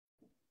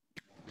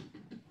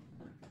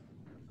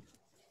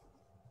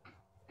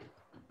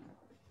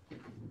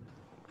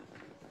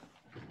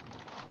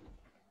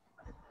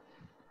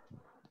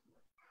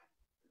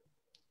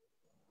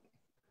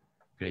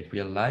Great,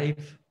 we are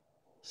live.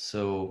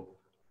 So,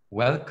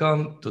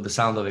 welcome to The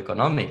Sound of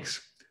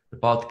Economics, the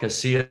podcast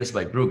series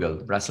by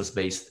Bruegel,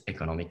 Brussels-based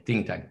economic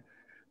think tank.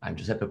 I'm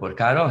Giuseppe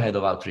Porcaro, Head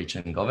of Outreach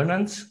and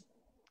Governance.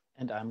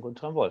 And I'm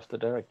Guntram Wolf, the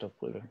Director of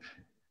Bruegel.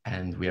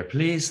 And we are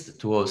pleased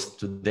to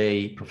host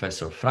today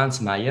Professor Franz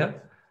Mayer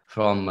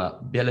from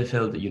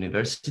Bielefeld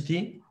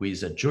University, who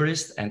is a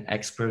jurist and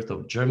expert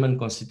of German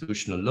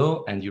constitutional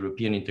law and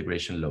European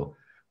integration law.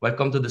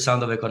 Welcome to The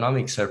Sound of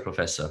Economics, Sir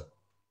Professor.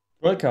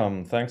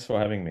 Welcome. Thanks for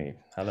having me.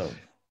 Hello.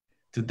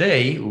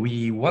 Today,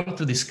 we want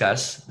to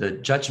discuss the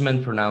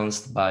judgment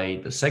pronounced by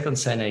the Second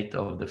Senate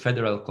of the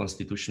Federal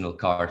Constitutional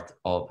Court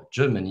of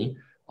Germany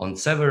on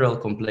several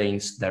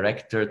complaints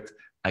directed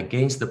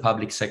against the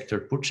public sector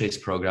purchase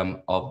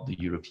program of the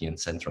European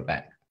Central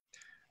Bank.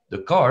 The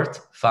court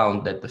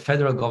found that the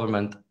federal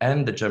government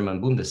and the German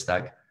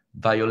Bundestag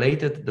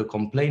violated the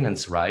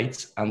complainant's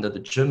rights under the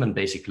German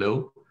Basic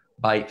Law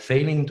by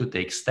failing to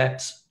take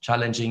steps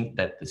challenging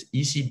that the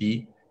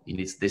ECB, in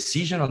its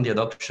decision on the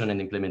adoption and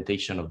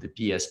implementation of the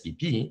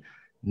PSPP,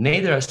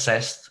 neither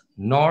assessed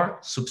nor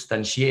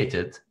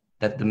substantiated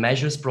that the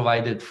measures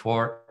provided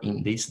for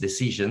in these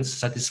decisions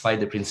satisfy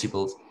the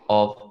principles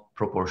of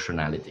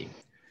proportionality.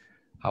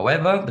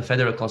 However, the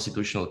Federal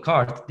Constitutional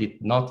Court did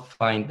not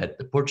find that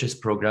the purchase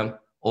program,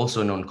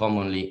 also known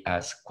commonly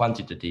as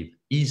quantitative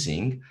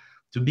easing,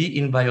 to be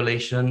in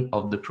violation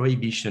of the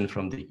prohibition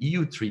from the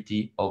EU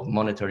Treaty of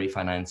monetary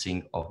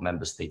financing of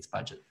member states'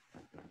 budget.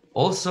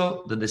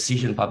 Also, the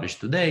decision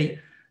published today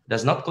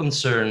does not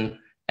concern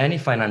any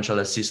financial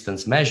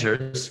assistance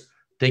measures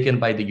taken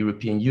by the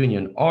European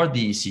Union or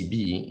the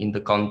ECB in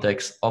the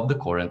context of the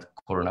current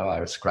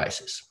coronavirus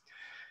crisis.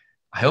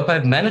 I hope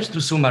I've managed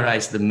to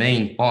summarize the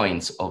main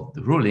points of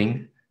the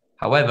ruling.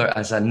 However,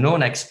 as a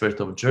non-expert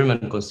of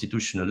German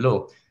constitutional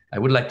law, I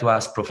would like to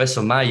ask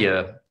Professor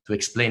Mayer to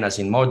explain us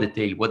in more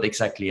detail what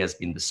exactly has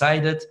been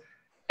decided,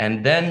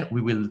 and then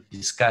we will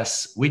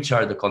discuss which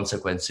are the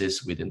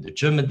consequences within the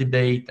German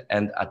debate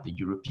and at the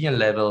European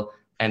level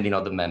and in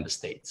other member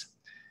states.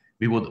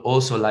 We would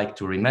also like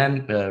to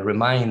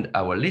remind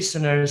our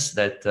listeners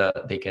that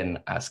they can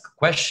ask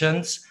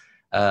questions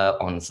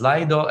on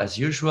Slido as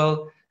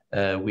usual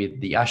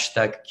with the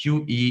hashtag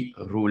QE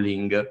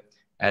ruling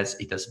as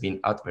it has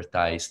been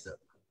advertised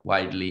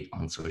widely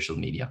on social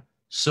media.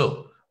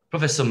 So,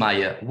 Professor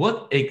Mayer,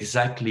 what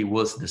exactly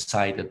was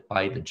decided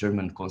by the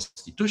German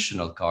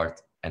Constitutional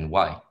Court and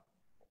why?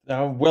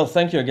 Well,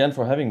 thank you again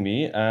for having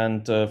me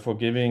and for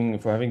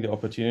having the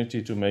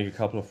opportunity to make a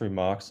couple of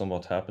remarks on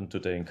what happened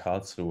today in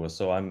Karlsruhe.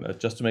 So I'm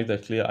just to make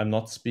that clear, I'm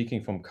not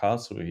speaking from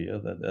Karlsruhe here,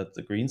 that's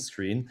the green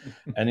screen.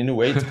 And in a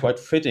way, it's quite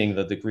fitting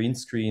that the green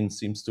screen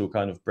seems to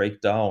kind of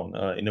break down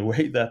in a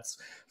way that's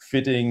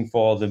fitting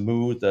for the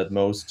mood that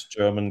most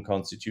German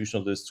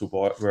constitutionalists who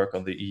work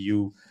on the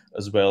EU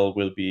as well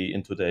will be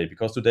in today.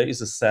 Because today is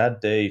a sad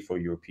day for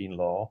European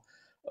law.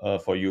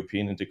 For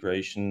European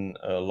integration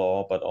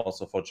law, but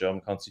also for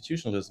German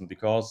constitutionalism,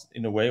 because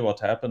in a way what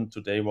happened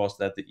today was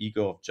that the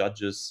ego of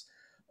judges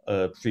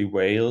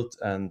prevailed,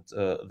 and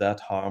that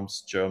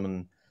harms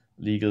German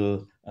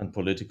legal and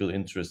political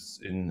interests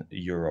in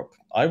Europe.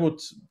 I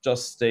would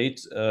just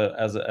state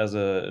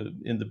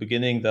in the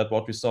beginning that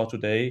what we saw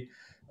today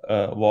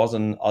was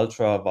an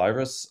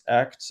ultra-virus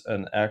act,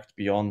 an act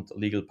beyond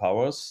legal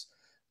powers,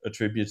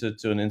 attributed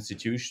to an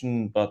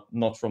institution, but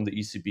not from the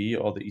ECB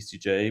or the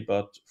ECJ,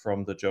 but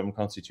from the German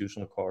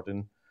Constitutional Court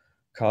in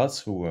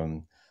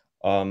Karlsruhe.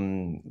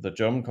 The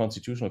German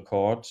Constitutional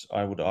Court,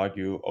 I would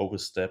argue,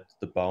 overstepped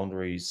the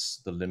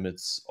boundaries, the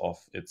limits of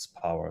its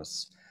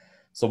powers.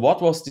 So what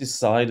was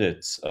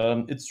decided?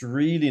 It's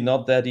really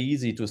not that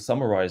easy to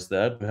summarize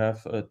that. We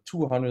have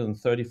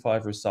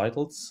 235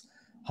 recitals,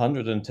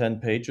 110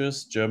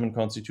 pages. German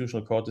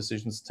Constitutional Court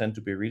decisions tend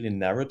to be really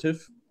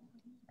narrative.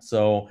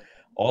 So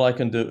all I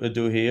can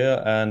do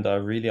here, and I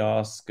really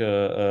ask,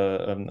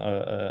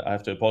 I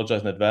have to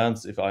apologize in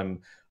advance if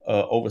I'm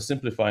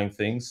oversimplifying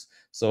things.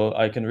 So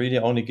I can really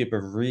only give a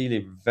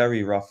really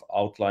very rough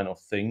outline of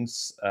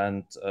things.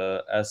 And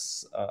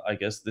as I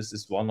guess this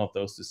is one of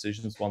those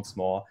decisions, once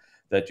more,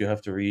 that you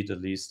have to read at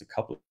least a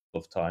couple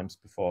of times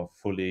before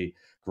fully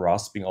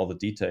grasping all the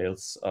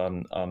details.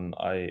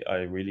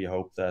 I really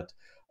hope that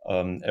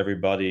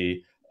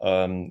everybody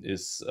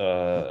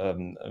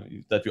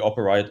that we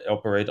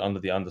operate under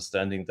the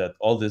understanding that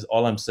all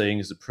I'm saying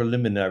is a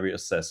preliminary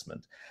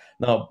assessment.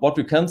 Now, what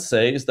we can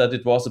say is that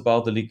it was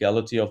about the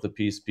legality of the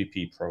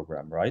PSPP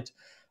program, right?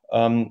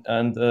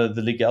 And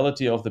the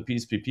legality of the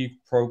PSPP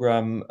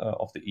program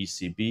of the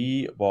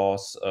ECB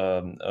was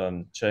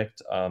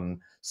checked,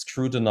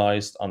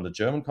 scrutinized under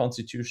German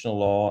constitutional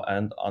law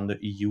and under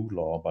EU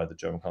law by the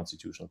German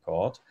Constitutional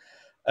Court.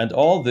 And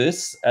all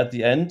this at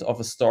the end of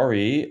a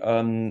story,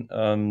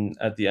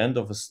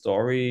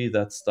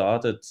 that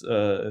started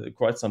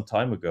quite some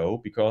time ago,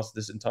 because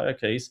this entire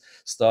case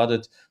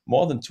started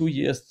more than 3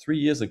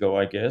 years ago,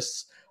 I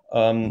guess,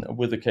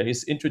 with a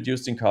case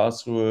introduced in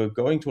Karlsruhe,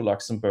 going to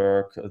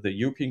Luxembourg, the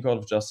European Court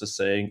of Justice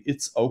saying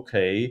it's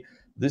okay,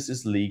 this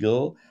is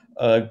legal.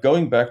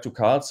 going back to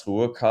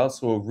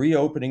Karlsruhe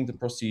reopening the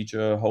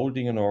procedure,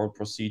 holding an oral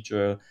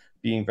procedure,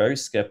 being very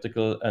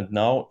skeptical, and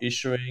now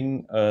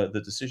issuing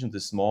the decision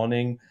this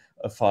morning,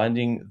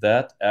 finding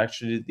that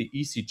actually the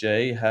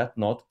ECJ had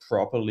not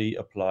properly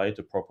applied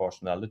the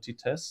proportionality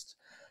test,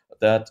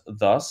 that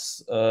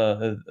thus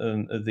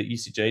the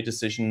ECJ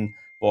decision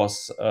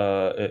was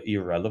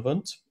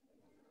irrelevant,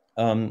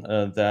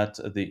 that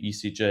the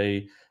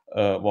ECJ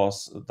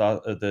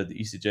the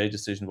ECJ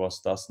decision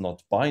was thus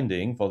not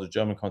binding for the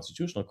German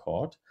Constitutional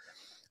Court,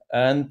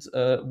 and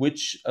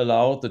which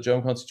allowed the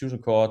German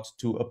Constitutional Court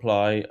to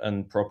apply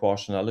a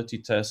proportionality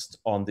test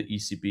on the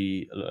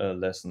ECB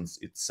lessons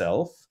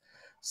itself.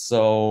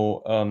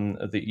 So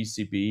the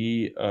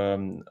ECB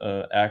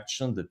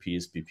action, the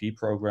PSPP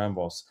program,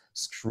 was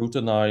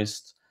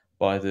scrutinized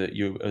by the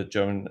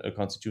German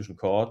Constitutional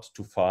Court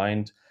to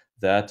find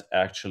that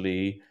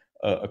actually,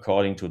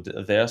 according to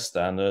their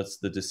standards,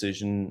 the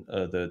decision,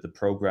 the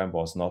program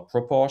was not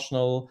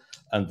proportional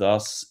and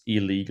thus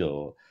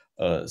illegal,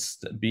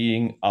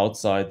 being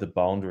outside the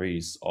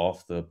boundaries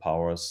of the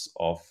powers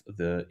of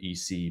the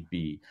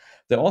ECB.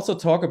 They also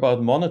talk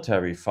about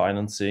monetary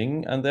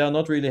financing, and they are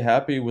not really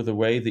happy with the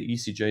way the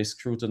ECJ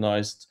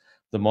scrutinized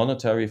the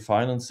monetary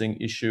financing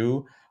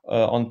issue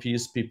on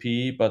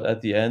PSPP, but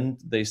at the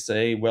end they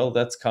say, well,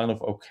 that's kind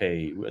of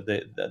okay.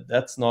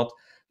 That's not,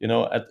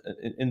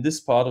 in this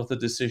part of the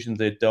decision,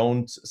 they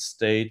don't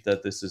state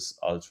that this is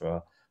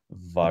ultra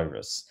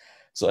virus.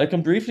 So I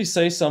can briefly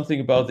say something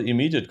about the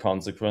immediate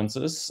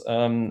consequences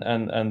and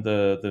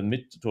the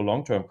mid to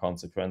long-term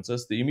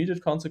consequences. The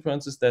immediate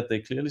consequences that they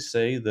clearly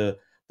say the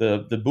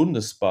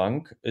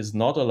Bundesbank is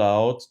not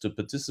allowed to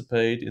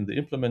participate in the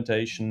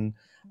implementation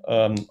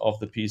of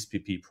the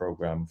PSPP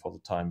program for the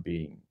time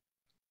being.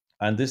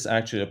 And this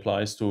actually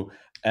applies to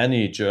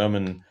any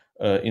German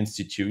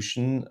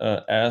institution,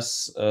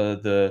 as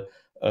the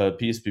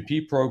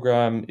PSPP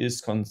program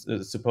is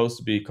supposed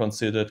to be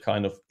considered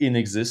kind of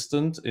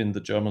inexistent in the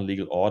German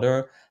legal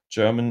order.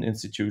 German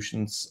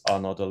institutions are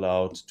not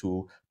allowed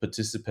to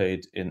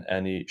participate in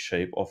any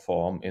shape or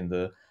form in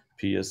the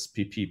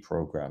PSPP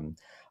program.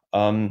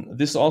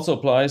 This also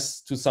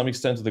applies to some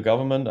extent to the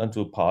government and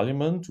to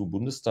parliament, to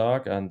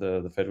Bundestag and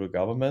the federal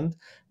government.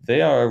 They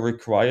are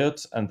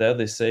required, and there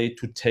they say,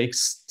 to take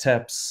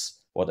steps,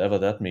 whatever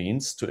that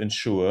means, to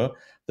ensure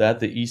that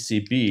the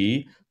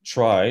ECB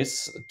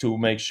tries to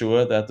make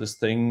sure that this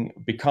thing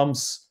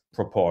becomes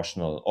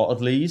proportional, or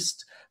at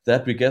least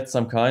that we get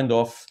some kind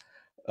of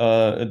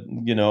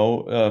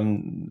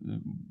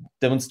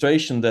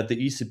demonstration that the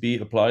ECB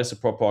applies a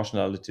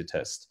proportionality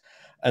test.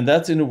 And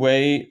that's in a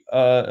way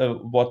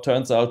what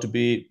turns out to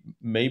be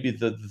maybe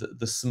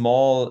the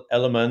small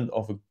element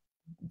of a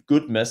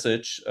good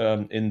message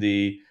in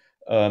the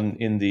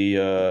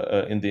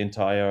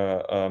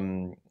entire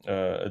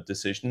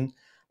decision.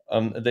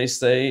 They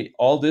say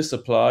all this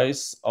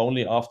applies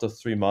only after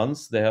 3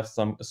 months. They have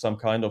some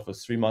kind of a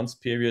 3 months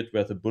period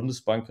where the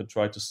Bundesbank could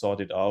try to sort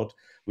it out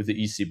with the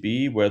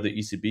ECB, where the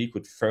ECB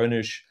could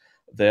furnish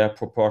their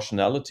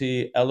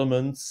proportionality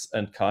elements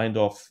and kind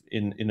of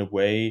in a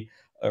way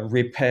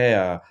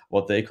repair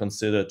what they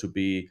consider to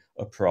be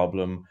a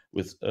problem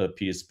with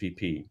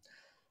PSPP.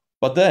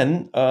 But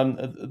then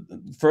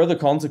further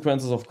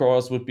consequences, of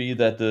course, would be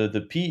that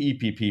the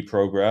PEPP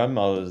program,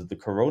 the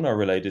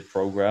corona-related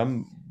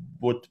program,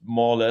 would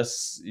more or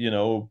less,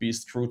 be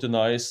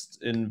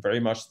scrutinized in very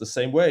much the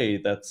same way.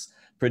 That's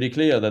pretty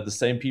clear that the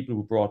same people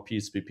who brought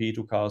PSPP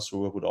to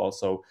Karlsruhe would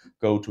also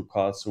go to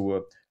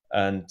Karlsruhe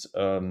and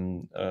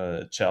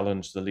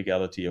challenge the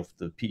legality of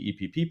the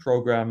PEPP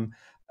program.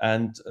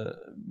 And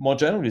more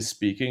generally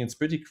speaking, it's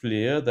pretty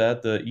clear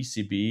that the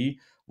ECB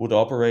would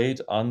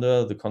operate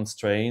under the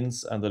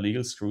constraints and the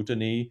legal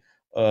scrutiny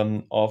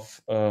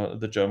of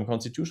the German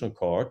Constitutional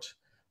Court.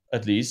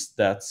 At least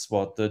that's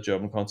what the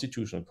German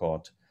Constitutional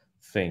Court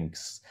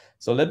thinks.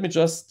 So let me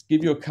just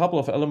give you a couple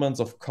of elements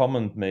of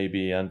comment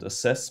maybe and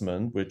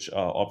assessment, which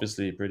are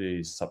obviously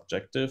pretty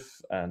subjective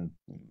and,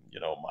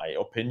 my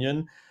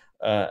opinion.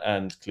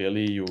 And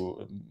clearly you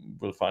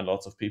will find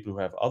lots of people who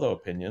have other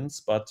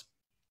opinions, but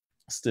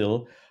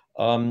still,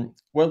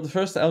 well, the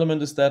first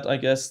element is that I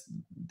guess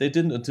they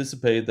didn't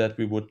anticipate that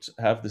we would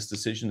have this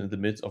decision in the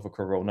midst of a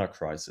corona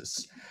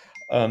crisis.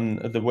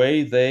 The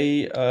way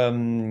they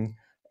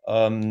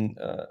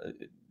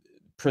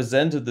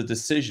presented the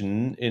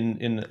decision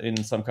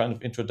in some kind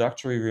of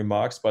introductory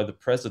remarks by the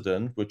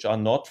president, which are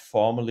not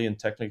formally and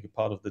technically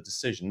part of the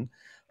decision,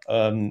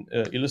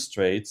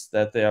 illustrates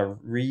that they are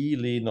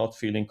really not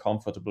feeling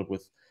comfortable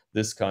with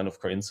this kind of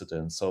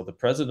coincidence. So the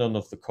president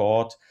of the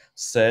court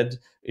said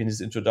in his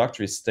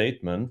introductory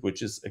statement,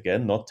 which is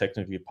again not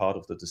technically part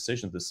of the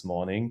decision this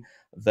morning,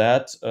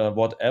 that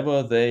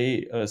whatever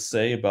they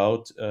say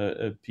about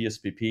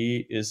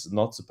PSPP is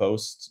not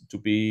supposed to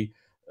be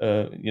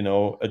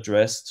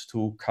addressed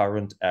to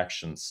current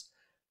actions,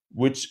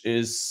 which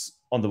is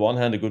on the one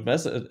hand a good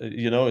message.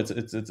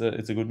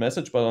 It's a good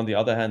message, but on the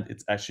other hand,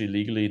 it's actually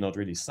legally not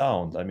really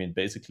sound. I mean,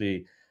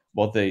 basically,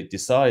 what they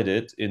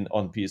decided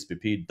on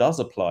PSPP does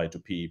apply to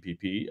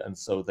PEPP, and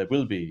so there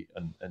will be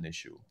an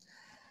issue.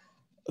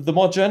 The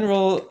more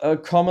general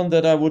comment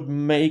that I would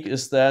make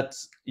is that,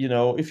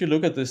 if you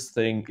look at this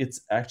thing,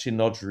 it's actually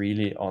not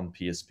really on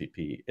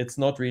PSPP. It's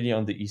not really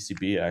on the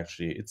ECB,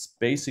 actually. It's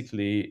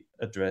basically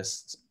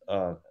addressed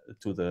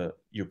to the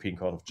European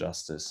Court of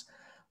Justice.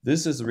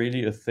 This is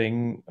really a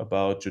thing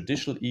about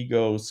judicial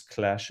egos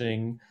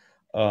clashing,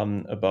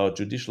 about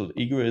judicial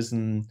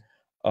egoism.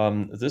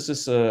 This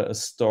is a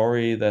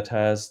story that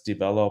has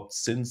developed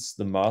since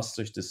the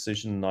Maastricht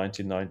decision in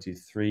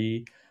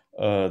 1993.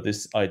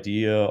 This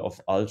idea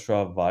of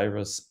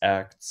ultra-virus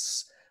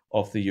acts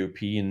of the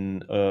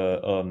European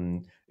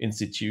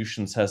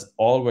institutions has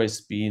always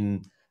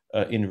been,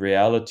 in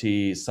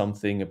reality,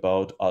 something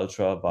about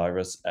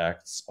ultra-virus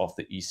acts of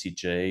the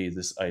ECJ,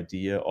 this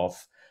idea of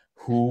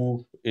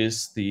who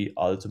is the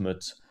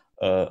ultimate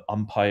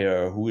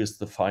umpire, who is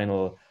the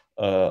final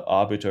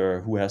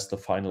arbiter, who has the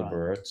final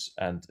word.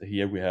 And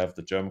here we have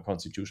the German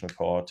Constitutional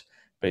Court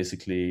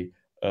basically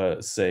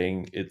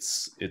saying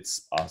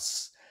it's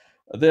us.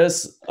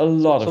 There's a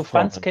lot of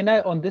Franz, can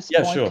I on this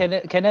point? Sure.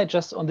 Can I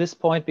just on this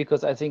point,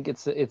 because I think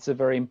it's a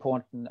very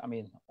important. I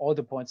mean, all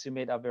the points you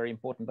made are very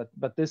important,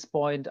 but this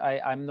point,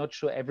 I'm not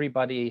sure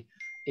everybody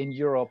in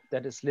Europe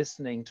that is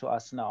listening to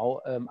us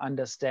now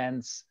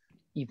understands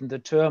even the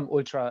term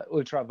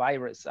ultra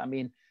virus. I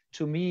mean,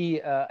 to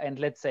me, and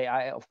let's say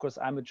of course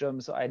I'm a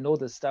German, so I know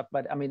this stuff.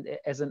 But I mean,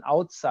 as an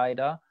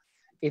outsider,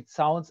 it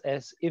sounds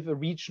as if a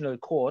regional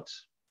court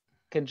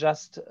can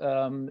just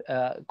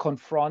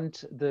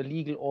confront the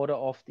legal order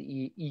of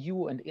the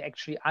EU and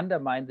actually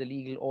undermine the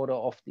legal order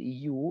of the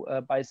EU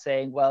by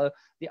saying, well,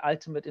 the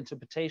ultimate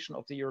interpretation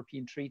of the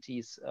European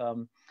treaties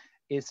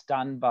is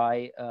done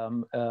by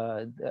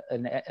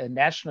a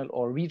national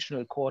or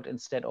regional court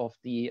instead of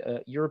the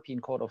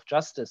European Court of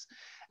Justice.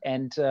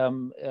 And,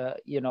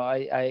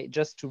 I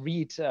just to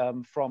read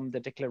from the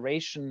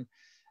declaration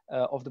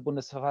of the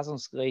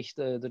Bundesverfassungsgericht,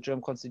 the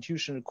German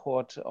Constitutional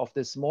Court of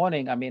this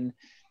morning, I mean,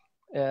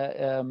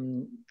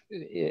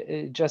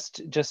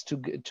 just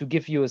to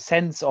give you a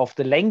sense of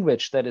the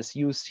language that is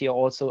used here,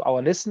 also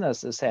our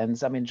listeners a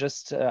sense. I mean,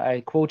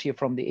 I quote here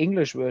from the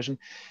English version: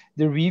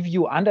 the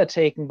review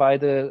undertaken by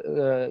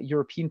the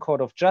European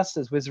Court of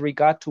Justice with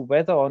regard to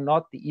whether or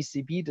not the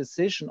ECB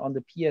decision on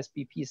the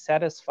PSPP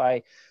satisfy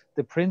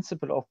the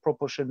principle of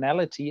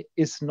proportionality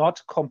is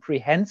not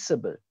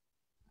comprehensible.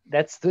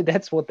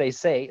 That's what they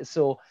say.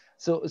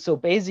 So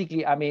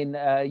basically, I mean,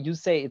 you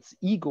say it's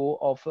ego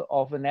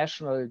of a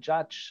national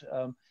judge,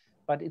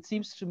 but it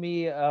seems to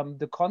me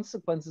the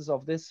consequences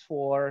of this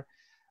for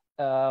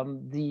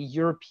the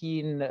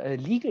European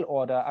legal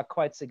order are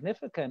quite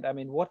significant. I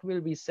mean, what will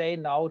we say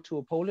now to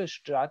a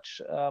Polish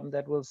judge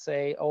that will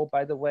say, oh,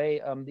 by the way,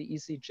 the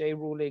ECJ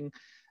ruling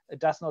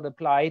does not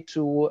apply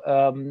to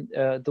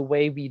the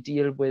way we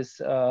deal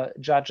with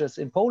judges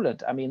in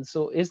Poland? I mean,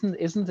 so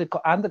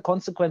aren't the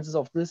consequences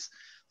of this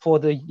for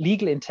the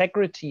legal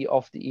integrity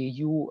of the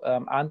EU,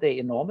 aren't they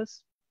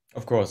enormous?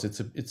 Of course,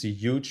 it's a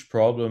huge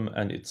problem,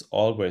 and it's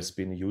always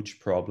been a huge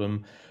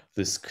problem,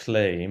 this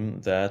claim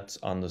that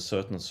under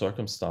certain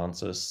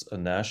circumstances, a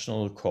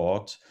national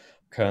court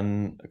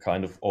can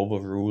kind of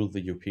overrule the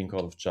European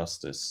Court of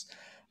Justice.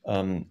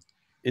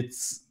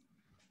 It's,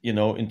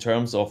 in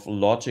terms of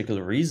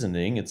logical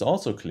reasoning, it's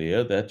also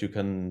clear that you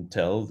can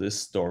tell this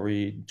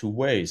story two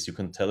ways. You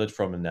can tell it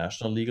from a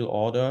national legal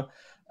order,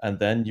 and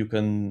then you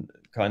can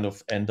kind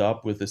of end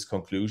up with this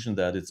conclusion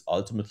that it's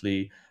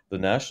ultimately the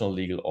national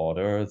legal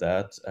order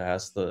that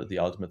has the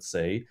ultimate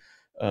say.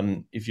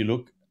 If you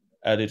look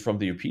at it from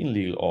the European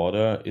legal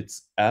order,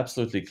 it's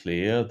absolutely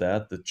clear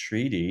that the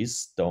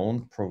treaties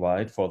don't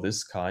provide for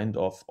this kind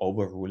of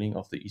overruling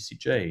of the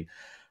ECJ.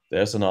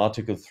 There's an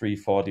Article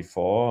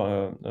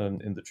 344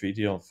 in the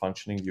Treaty on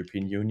Functioning the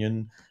European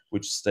Union,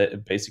 which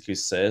basically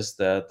says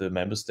that the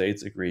member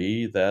states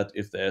agree that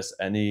if there's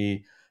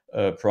any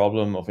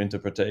problem of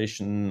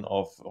interpretation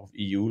of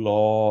EU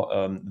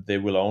law, they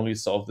will only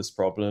solve this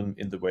problem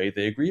in the way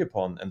they agree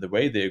upon. And the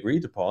way they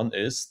agreed upon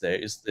is there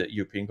is the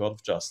European Court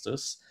of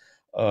Justice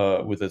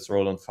with its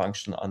role and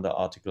function under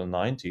Article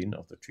 19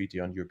 of the Treaty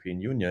on European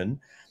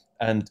Union.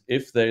 And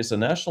if there is a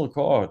national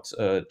court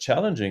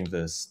challenging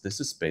this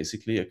is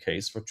basically a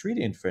case for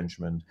treaty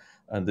infringement.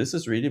 And this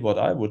is really what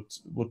I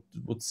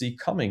would see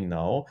coming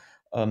now.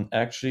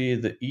 Actually,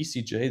 the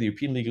ECJ, the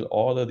European Legal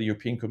Order, the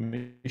European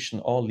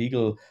Commission, all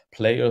legal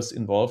players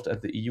involved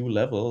at the EU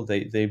level,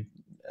 there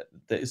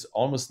is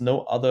almost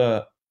no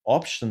other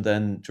option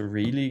than to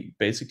really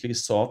basically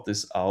sort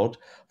this out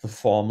the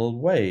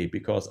formal way,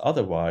 because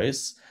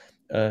otherwise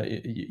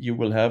you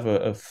will have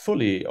a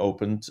fully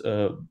opened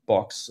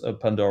box, a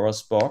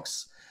Pandora's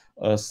box.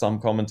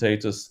 Some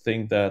commentators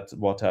think that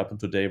what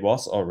happened today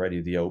was already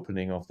the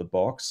opening of the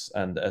box.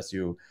 And as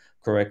you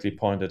correctly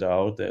pointed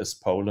out, there's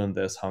Poland,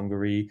 there's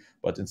Hungary,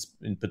 but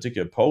in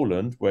particular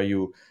Poland, where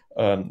you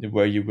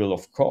will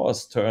of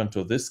course turn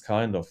to this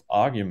kind of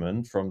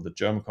argument from the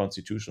German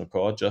Constitutional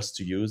Court just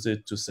to use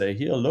it to say,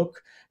 here,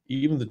 look,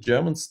 even the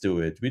Germans do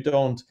it. We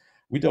don't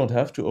we don't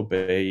have to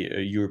obey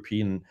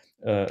European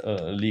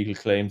legal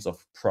claims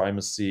of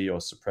primacy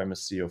or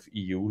supremacy of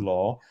EU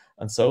law.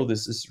 And so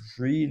this is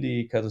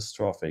really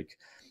catastrophic.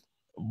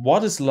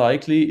 What is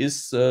likely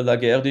is la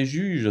guerre des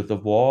juges, the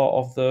war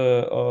of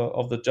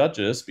the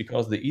judges,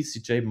 because the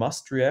ECJ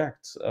must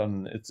react.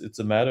 It's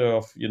a matter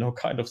of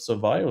kind of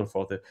survival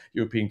for the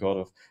European Court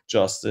of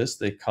Justice.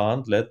 They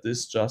can't let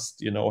this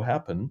just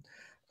happen,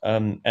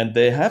 and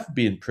they have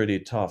been pretty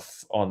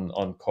tough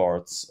on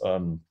courts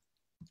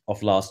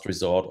of last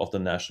resort of the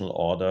national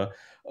order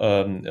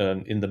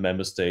in the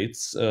member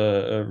states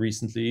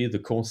recently. The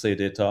Conseil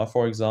d'État,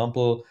 for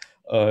example,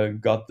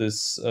 got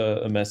this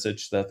a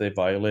message that they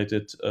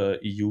violated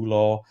EU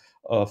law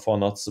for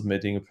not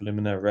submitting a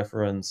preliminary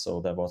reference. So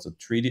there was a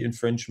treaty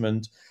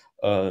infringement.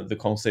 The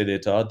Conseil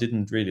d'État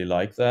didn't really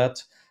like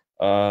that.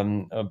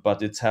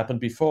 But it's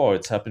happened before.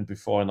 It's happened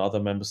before in other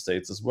member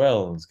states as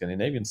well, in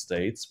Scandinavian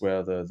states,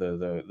 where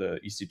the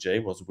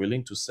ECJ was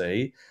willing to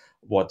say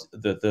what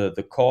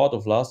the court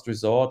of last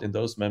resort in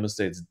those member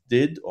states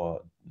did,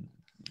 or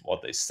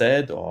what they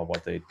said, or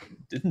what they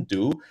didn't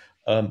do,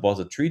 was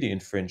a treaty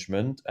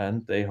infringement,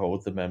 and they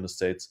hold the member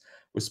states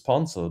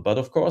responsible. But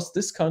of course,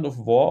 this kind of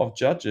war of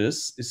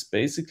judges is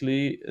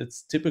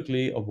it's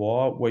typically a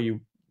war where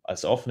you,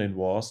 as often in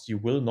wars, you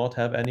will not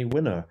have any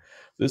winner.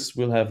 This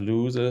will have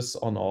losers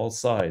on all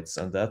sides,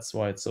 and that's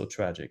why it's so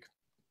tragic.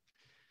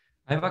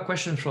 I have a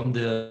question from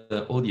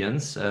the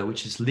audience,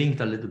 which is linked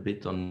a little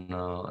bit on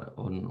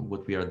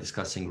what we are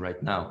discussing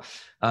right now.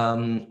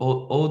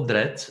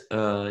 Odret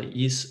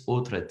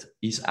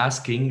is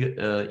asking,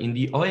 in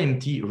the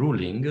OMT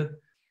ruling,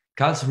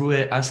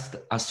 Karlsruhe asked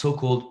a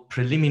so-called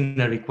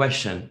preliminary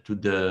question to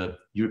the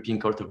European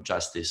Court of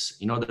Justice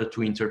in order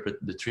to interpret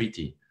the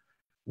treaty.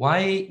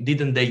 Why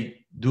didn't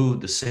they do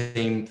the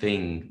same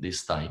thing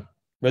this time?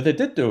 Well, they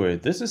did do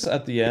it. This is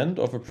at the end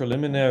of a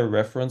preliminary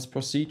reference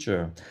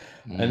procedure.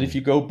 And if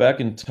you go back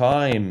in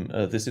time,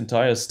 this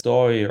entire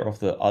story of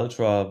the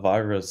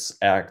ultra-virus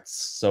acts,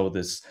 so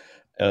this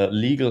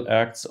legal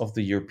acts of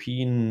the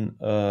European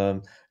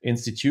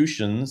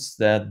institutions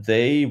that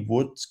they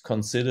would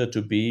consider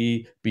to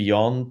be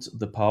beyond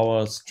the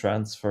powers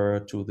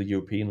transferred to the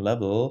European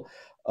level,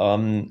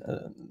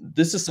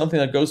 this is something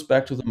that goes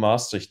back to the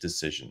Maastricht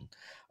decision,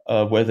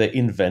 where they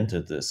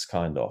invented this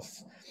kind of.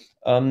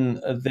 And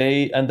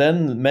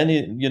then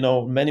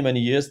many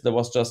years there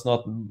was just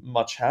not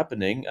much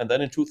happening, and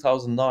then in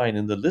 2009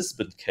 in the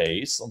Lisbon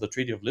case on the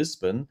Treaty of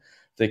Lisbon,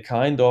 they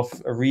kind of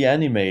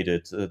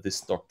reanimated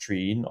this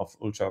doctrine of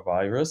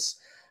ultra-virus,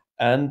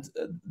 and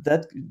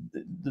that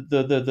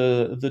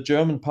the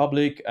German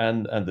public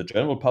and the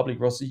general public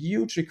was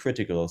hugely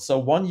critical. So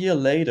 1 year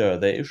later,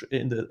 they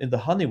in the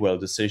Honeywell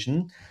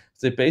decision,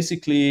 they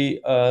basically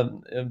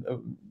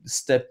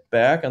stepped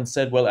back and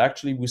said, well,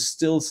 actually, we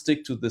still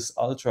stick to this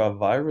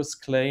ultra-virus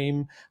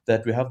claim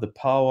that we have the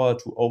power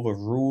to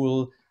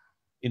overrule,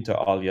 inter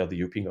alia, the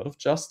European Court of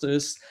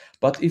Justice.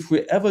 But if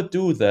we ever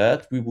do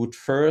that, we would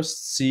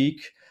first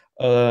seek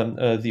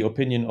the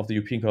opinion of the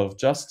European Court of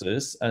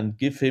Justice and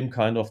give him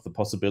kind of the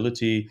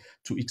possibility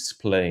to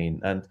explain.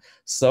 And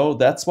so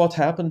that's what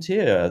happened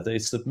here. They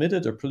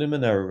submitted a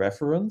preliminary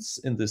reference,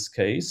 in this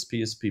case,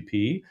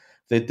 PSPP.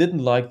 They didn't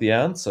like the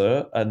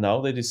answer, and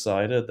now they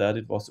decided that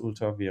it was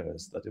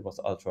ultra-virus, that it was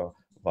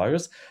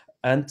ultra-virus.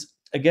 And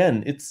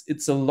again,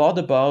 it's a lot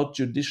about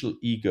judicial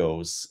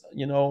egos.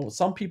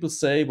 Some people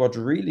say what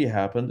really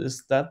happened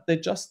is that they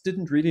just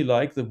didn't really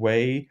like the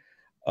way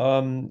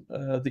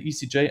the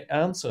ECJ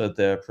answered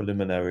their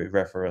preliminary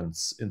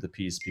reference in the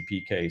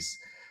PSPP case.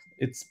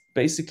 It's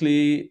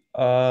basically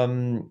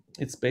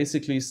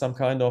some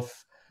kind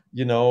of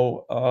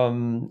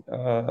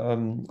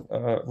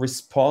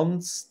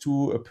response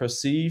to a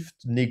perceived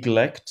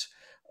neglect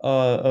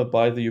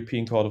by the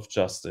European Court of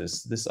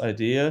Justice. This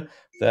idea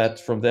that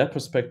from their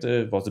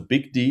perspective it was a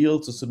big deal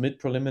to submit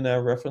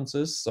preliminary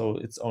references. So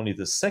it's only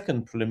the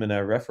second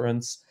preliminary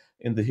reference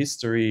in the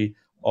history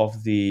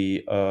of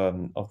the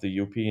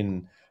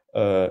European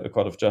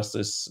Court of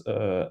Justice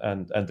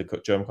and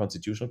the German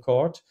Constitutional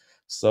Court.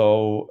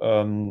 So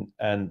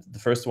and the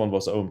first one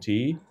was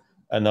OMT,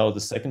 and now the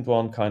second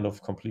one kind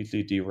of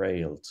completely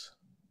derailed.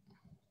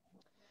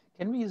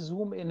 Can we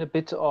zoom in a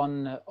bit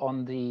on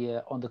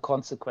the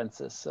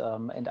consequences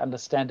and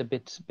understand a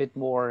bit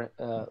more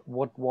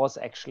what was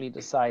actually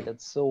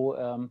decided?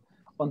 So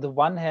on the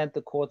one hand,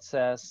 the court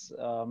says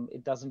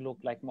it doesn't look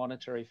like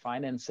monetary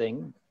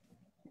financing.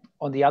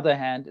 On the other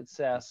hand, it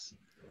says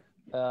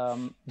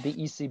the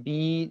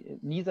ECB,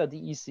 neither the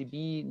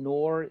ECB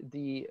nor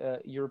the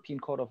European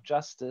Court of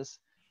Justice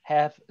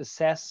have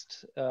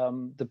assessed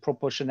the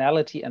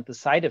proportionality and the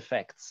side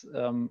effects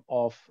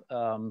of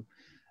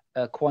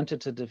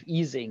quantitative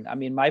easing. I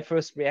mean, my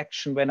first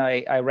reaction when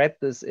I read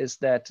this is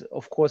that,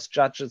 of course,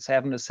 judges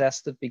haven't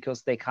assessed it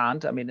because they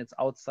can't. I mean, it's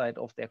outside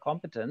of their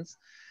competence.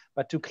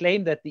 But to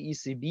claim that the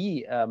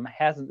ECB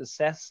hasn't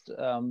assessed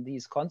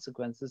these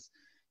consequences,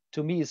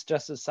 to me, is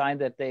just a sign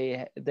that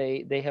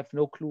they have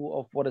no clue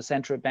of what a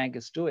central bank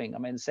is doing. I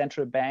mean,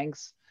 central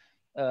banks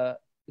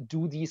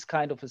do these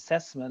kind of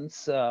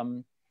assessments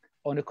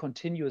on a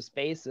continuous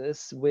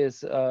basis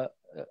with a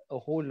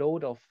whole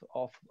load of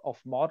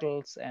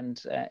models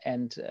and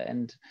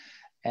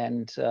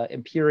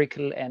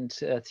empirical and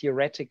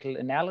theoretical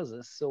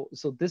analysis.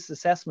 So this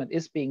assessment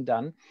is being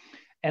done.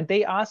 And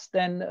they asked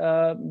then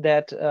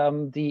that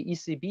the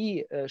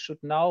ECB should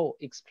now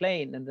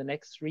explain in the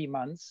next 3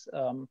 months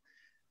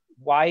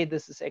why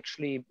this is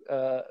actually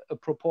a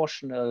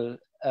proportional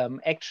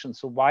action.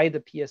 So why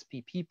the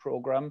PSPP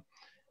program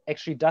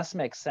actually does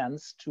make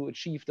sense to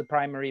achieve the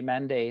primary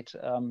mandate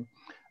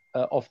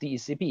of the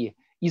ECB.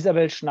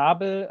 Isabel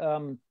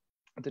Schnabel,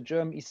 the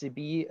German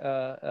ECB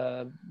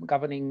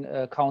governing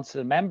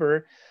council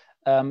member,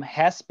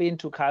 has been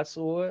to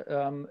Karlsruhe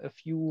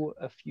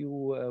a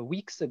few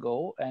weeks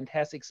ago and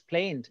has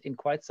explained in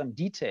quite some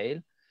detail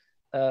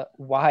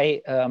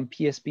why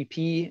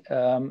PSPP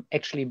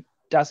actually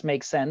does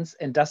make sense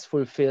and does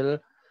fulfill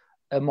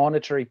a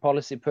monetary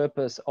policy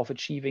purpose of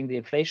achieving the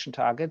inflation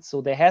target.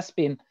 So there has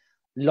been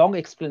long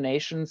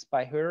explanations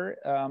by her.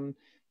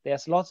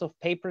 There's lots of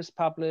papers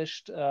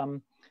published.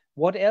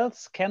 What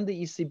else can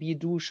the ECB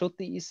do? Should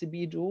the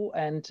ECB do?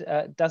 And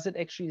does it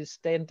actually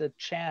stand a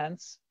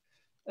chance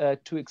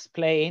to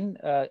explain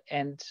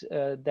and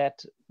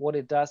that what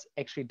it does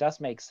actually does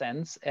make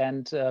sense?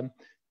 And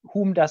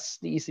whom does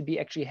the ECB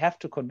actually have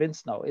to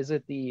convince now? Is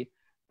it the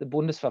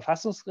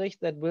Bundesverfassungsgericht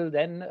that will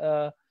then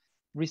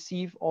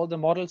receive all the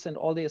models and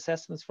all the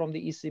assessments from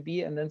the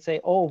ECB and then say,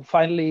 oh,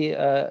 finally,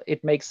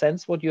 it makes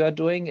sense what you are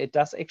doing. It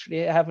does actually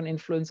have an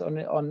influence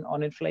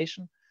on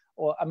inflation?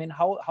 Or, I mean,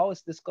 how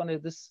is this gonna,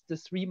 this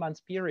 3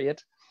 months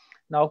period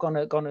now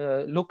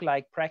gonna look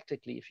like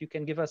practically? If you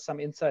can give us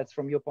some insights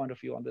from your point of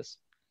view on this.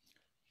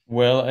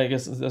 Well, I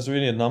guess there's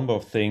really a number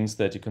of things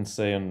that you can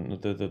say on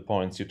the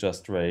points you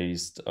just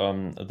raised.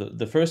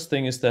 The first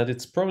thing is that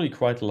it's probably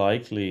quite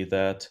likely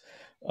that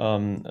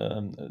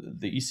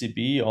the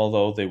ECB,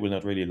 although they will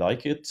not really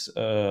like it,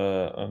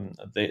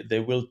 they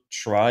will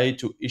try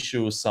to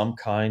issue some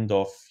kind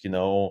of,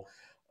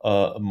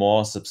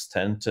 more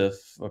substantive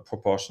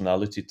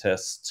proportionality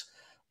test.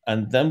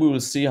 And then we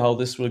will see how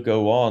this will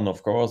go on.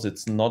 Of course,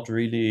 it's not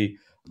really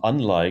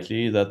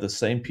unlikely that the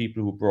same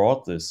people who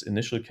brought this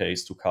initial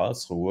case to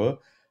Karlsruhe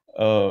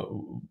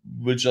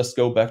will just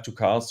go back to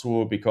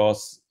Karlsruhe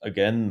because,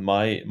 again,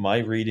 my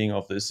reading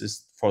of this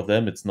is for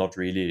them it's not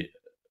really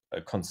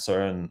a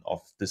concern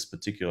of this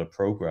particular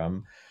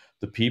program.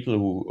 The people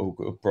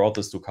who brought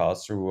this to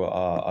Karlsruhe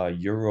are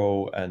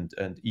Euro and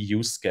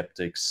EU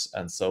skeptics,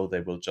 and so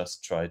they will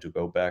just try to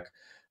go back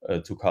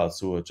to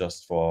Karlsruhe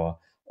just for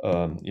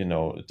in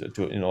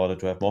order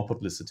to have more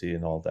publicity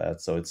and all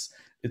that. So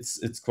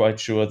it's quite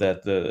sure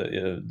that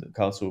the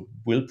Council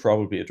will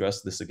probably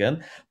address this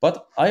again.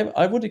 But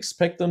I would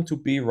expect them to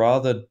be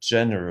rather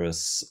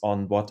generous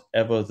on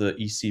whatever the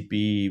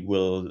ECB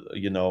will,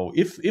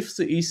 if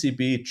the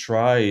ECB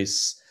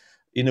tries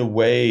in a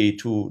way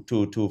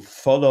to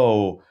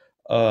follow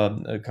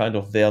kind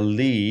of their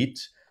lead,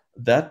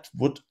 that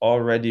would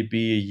already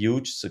be a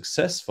huge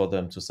success for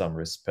them to some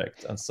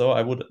respect. And so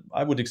I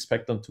would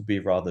expect them to be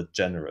rather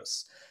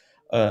generous.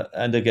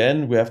 And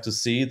again, we have to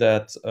see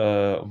that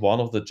one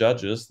of the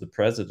judges, the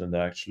president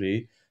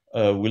actually,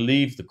 will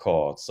leave the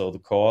court. So the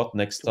court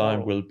next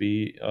time will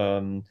be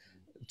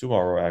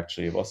tomorrow,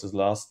 actually. It was his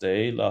last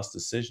day, last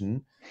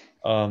decision.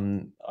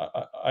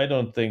 I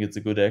don't think it's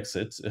a good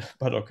exit,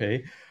 but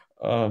okay,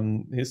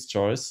 his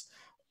choice.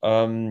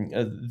 The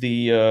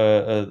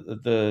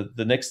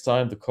next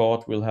time the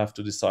court will have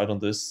to decide on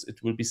this,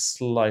 it will be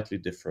slightly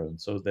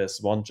different. So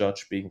there's one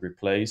judge being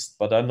replaced,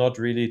 but I'm not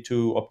really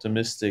too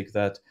optimistic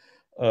that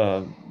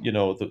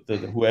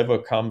whoever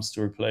comes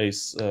to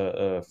replace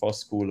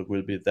Voskuhle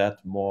will be that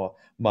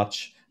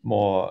much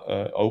more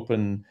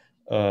open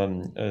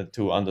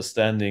to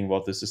understanding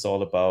what this is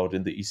all about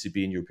in the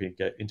ECB and European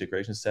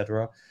integration,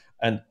 etc.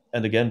 And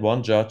again,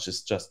 one judge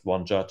is just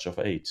one judge of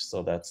 8,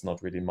 so that's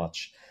not really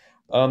much.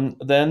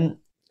 Then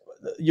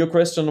your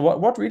question,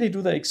 what really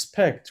do they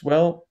expect?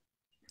 Well,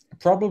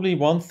 probably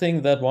one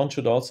thing that one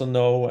should also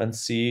know and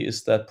see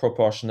is that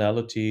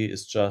proportionality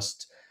is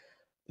just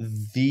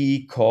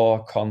the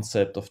core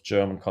concept of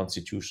German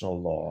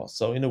constitutional law.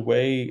 So in a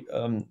way,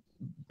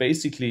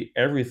 basically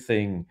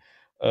everything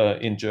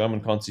in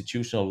German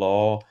constitutional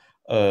law,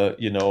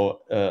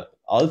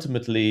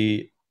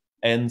 ultimately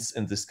ends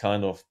in this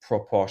kind of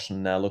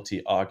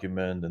proportionality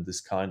argument and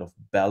this kind of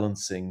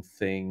balancing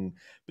thing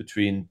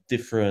between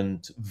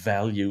different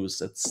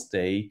values at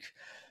stake.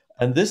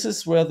 And this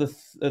is where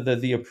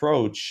the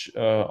approach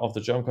of the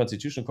German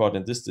Constitutional Court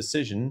in this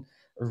decision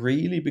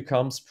really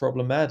becomes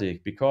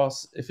problematic,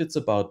 because if it's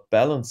about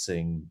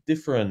balancing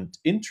different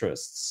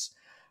interests,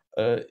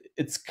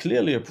 it's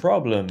clearly a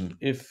problem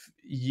if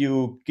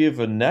you give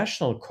a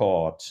national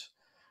court,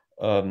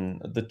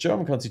 the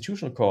German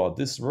Constitutional Court,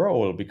 this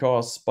role,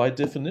 because by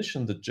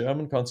definition, the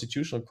German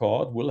Constitutional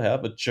Court will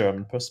have a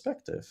German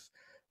perspective,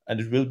 and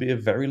it will be a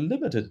very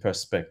limited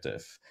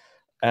perspective.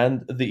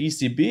 And the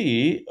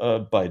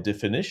ECB, by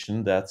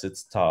definition, that's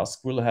its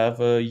task, will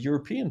have a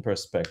European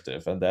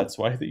perspective. And that's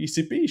why the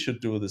ECB should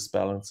do this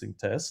balancing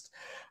test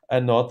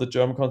and not the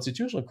German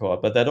Constitutional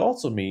Court. But that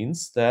also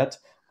means that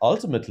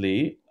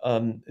ultimately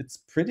it's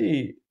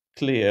pretty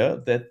clear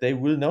that they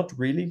will not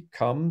really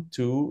come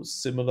to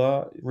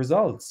similar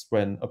results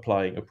when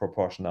applying a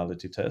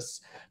proportionality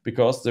test,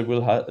 because they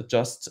will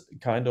just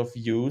kind of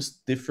use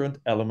different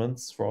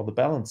elements for the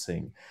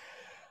balancing.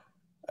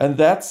 And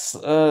that's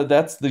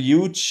the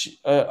huge,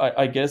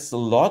 I guess,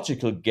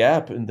 logical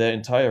gap in their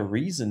entire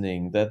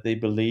reasoning, that they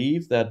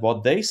believe that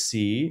what they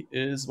see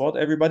is what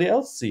everybody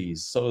else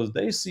sees. So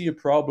they see a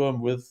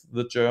problem with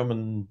the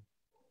German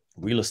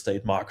real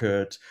estate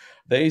market.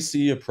 They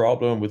see a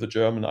problem with the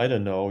German, I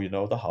don't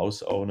know, the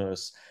house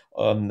owners,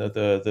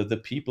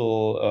 the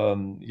people,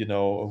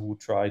 who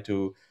try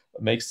to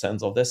make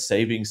sense of their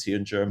savings here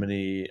in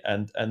Germany,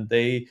 and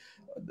they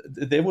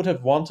would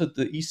have wanted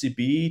the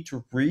ECB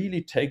to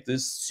really take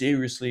this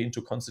seriously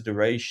into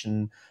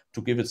consideration,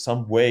 to give it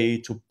some way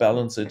to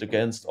balance it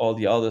against all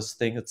the other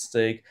things at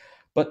stake.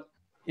 But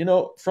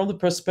from the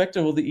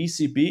perspective of the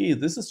ECB,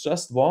 this is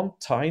just one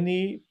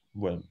tiny,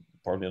 well,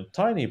 probably not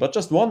tiny, but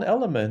just one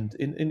element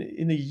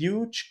in a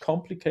huge,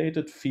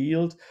 complicated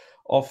field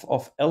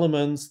of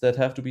elements that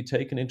have to be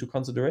taken into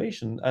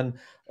consideration. And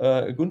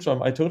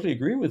Guntram, I totally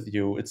agree with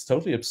you. It's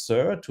totally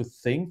absurd to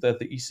think that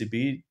the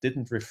ECB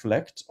didn't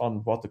reflect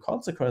on what the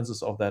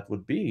consequences of that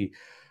would be.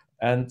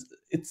 And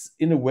it's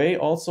in a way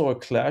also a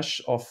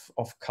clash of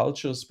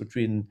cultures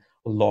between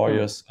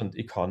lawyers and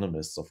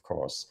economists, of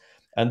course.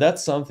 And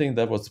that's something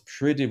that was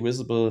pretty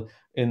visible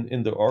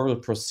in the oral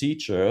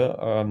procedure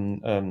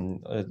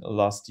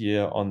last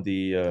year on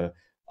the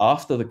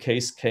after the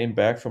case came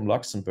back from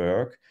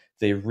Luxembourg.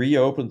 They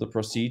reopened the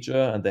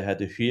procedure and they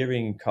had a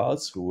hearing in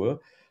Karlsruhe.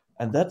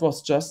 And that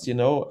was just,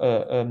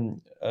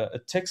 a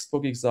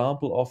textbook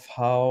example of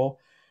how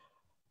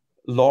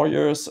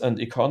lawyers and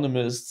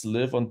economists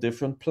live on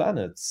different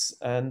planets.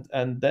 And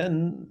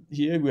then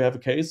here we have a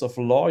case of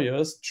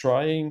lawyers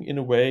trying in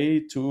a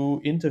way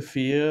to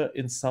interfere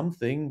in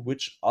something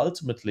which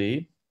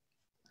ultimately,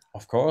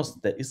 of course,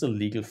 there is a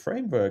legal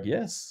framework,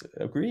 yes,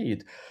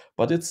 agreed.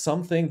 But it's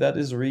something that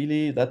is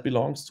really, that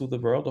belongs to the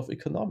world of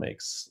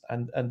economics.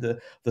 And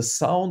the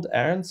sound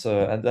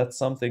answer, and that's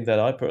something that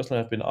I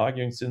personally have been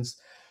arguing since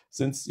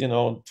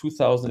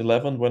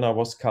 2011, when I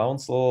was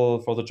counsel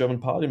for the German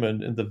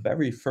parliament in the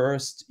very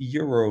first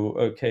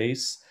Euro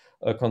case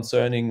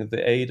concerning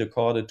the aid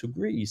accorded to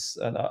Greece.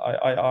 And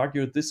I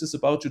argued this is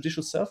about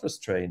judicial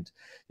self-restraint,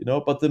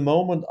 but the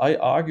moment I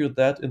argued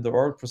that in the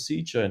oral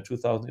procedure in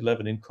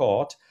 2011 in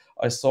court,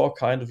 I saw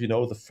kind of,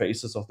 the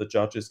faces of the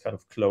judges kind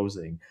of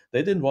closing.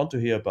 They didn't want to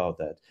hear about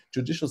that.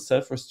 Judicial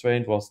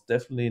self-restraint was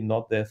definitely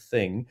not their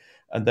thing.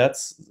 And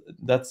that's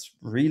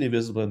really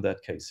visible in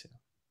that case here.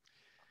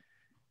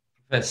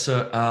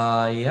 Professor,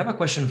 I have a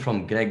question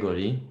from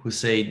Gregory, who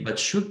said, but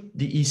should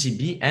the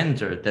ECB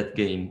enter that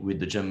game with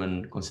the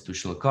German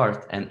Constitutional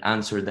Court and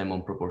answer them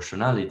on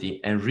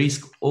proportionality and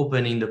risk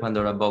opening the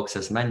Pandora box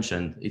as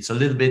mentioned? It's a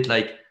little bit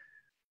like,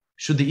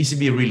 should the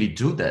ECB really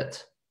do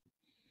that?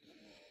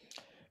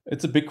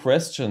 It's a big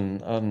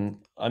question.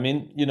 I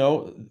mean,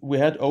 we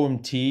had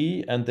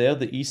OMT, and there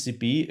the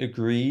ECB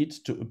agreed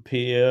to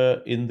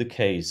appear in the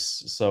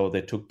case. So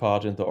they took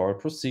part in the oral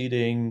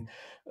proceeding.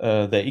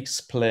 They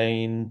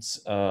explained.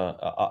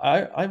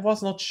 I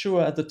was not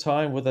sure at the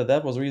time whether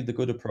that was really the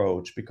good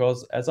approach,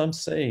 because, as I'm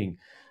saying,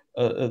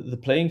 the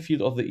playing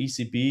field of the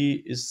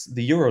ECB is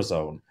the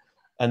Eurozone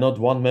and not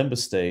one member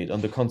state,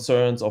 and the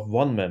concerns of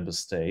one member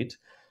state,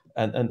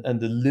 and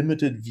the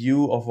limited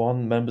view of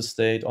one member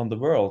state on the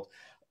world.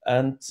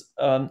 And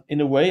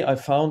in a way, I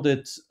found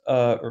it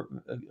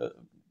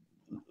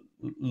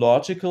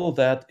logical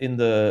that in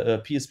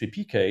the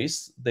PSPP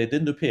case, they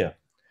didn't appear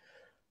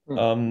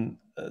in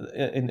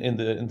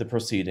the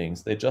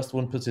proceedings. They just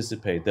wouldn't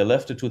participate. They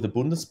left it to the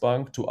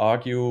Bundesbank to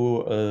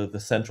argue the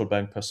central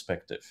bank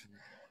perspective.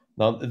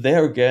 Now,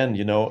 there again,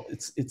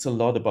 it's a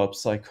lot about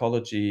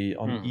psychology,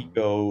 on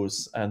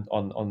egos, and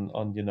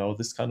on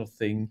this kind of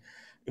thing.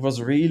 It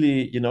was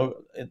really,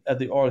 at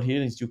the oral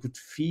hearings, you could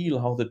feel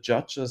how the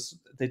judges,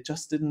 they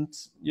just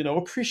didn't,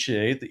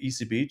 appreciate the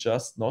ECB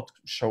just not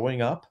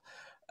showing up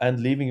and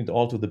leaving it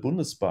all to the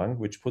Bundesbank,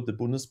 which put the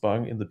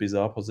Bundesbank in the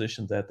bizarre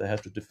position that they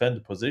have to defend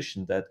a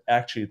position that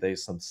actually they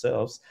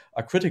themselves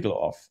are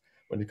critical of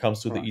when it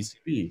comes to the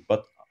ECB.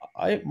 But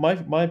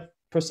my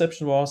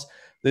perception was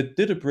they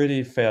did a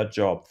pretty fair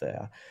job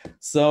there.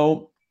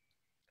 So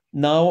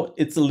now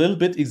it's a little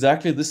bit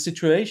exactly this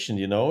situation,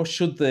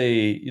 should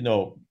they,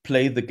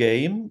 play the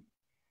game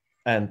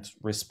and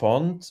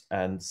respond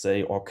and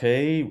say,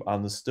 okay,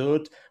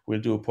 understood, we'll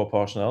do a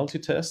proportionality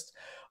test,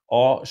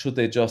 or should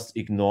they just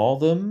ignore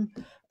them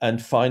and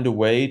find a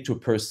way to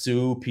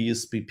pursue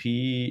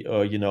PSPP,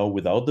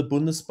 without the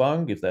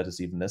Bundesbank, if that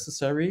is even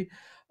necessary,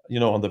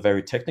 on the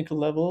very technical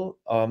level,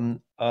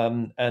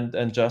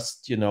 and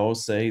just,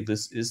 say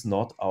this is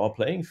not our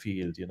playing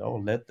field,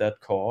 let that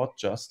court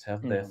just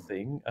have their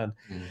thing. And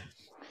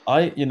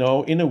In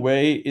a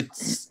way,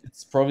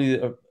 it's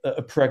probably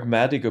a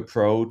pragmatic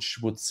approach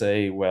would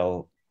say,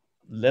 well,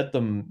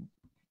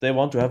 they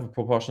want to have a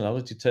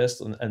proportionality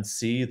test and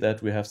see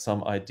that we have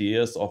some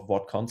ideas of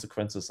what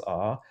consequences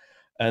are.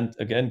 And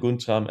again,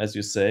 Guntram, as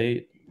you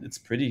say, it's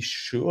pretty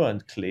sure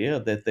and clear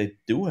that they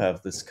do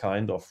have this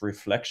kind of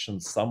reflection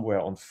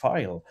somewhere on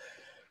file.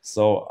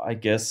 So I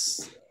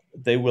guess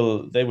they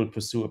will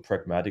pursue a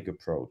pragmatic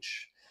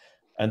approach.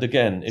 And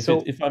again,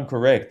 if I'm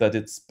correct, that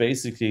it's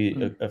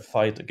basically a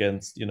fight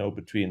against,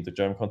 between the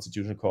German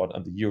Constitutional Court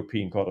and the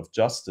European Court of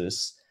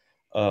Justice,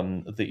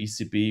 the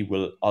ECB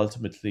will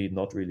ultimately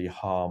not really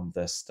harm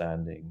their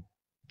standing.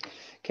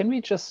 Can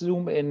we just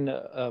zoom in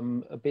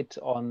a bit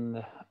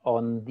on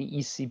the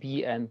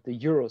ECB and the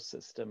Euro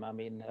system? I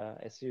mean,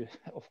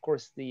 of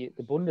course, the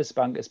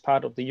Bundesbank is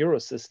part of the Euro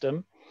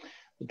system,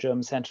 the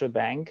German central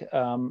bank,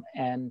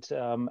 and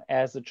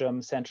as a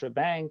German central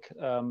bank,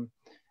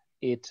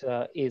 it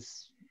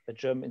is a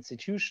German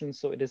institution,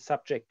 so it is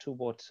subject to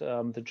what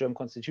the German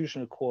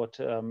Constitutional Court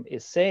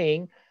is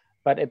saying.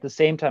 But at the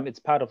same time, it's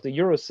part of the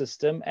Euro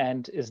system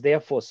and is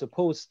therefore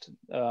supposed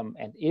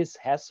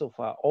has so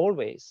far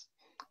always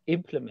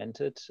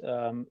implemented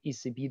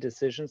ECB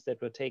decisions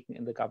that were taken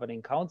in the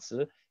governing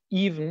council,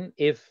 even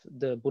if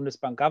the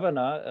Bundesbank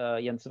governor,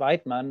 Jens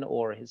Weidmann,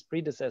 or his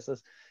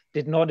predecessors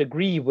did not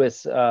agree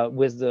with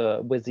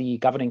the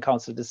governing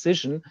council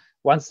decision.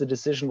 Once the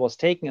decision was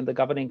taken in the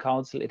governing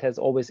council, it has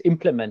always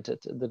implemented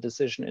the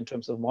decision in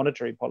terms of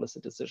monetary policy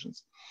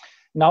decisions.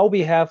 Now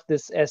we have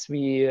this, as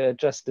we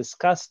just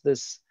discussed,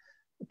 this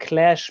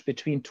clash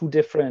between two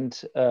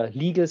different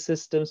legal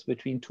systems,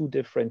 between two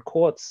different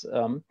courts.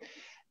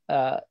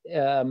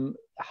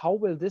 How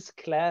will this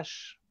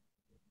clash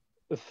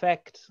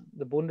affect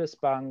the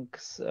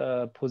Bundesbank's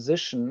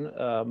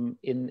position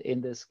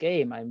in this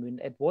game? I mean,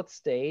 at what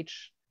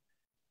stage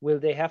will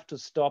they have to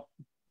stop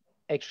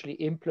actually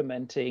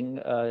implementing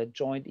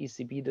joint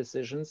ECB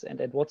decisions, and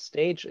at what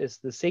stage is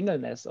the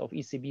singleness of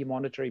ECB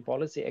monetary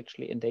policy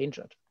actually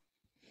endangered?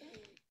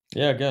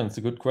 Yeah, again, it's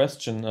a good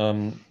question.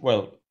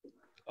 Well,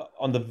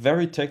 on the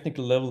very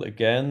technical level,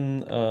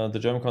 again, the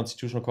German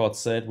Constitutional Court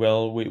said,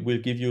 well,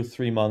 we'll give you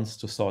 3 months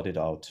to sort it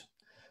out.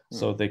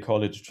 So they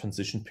call it a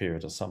transition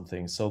period or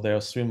something. So there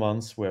are 3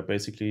 months where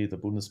basically the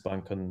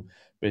Bundesbank can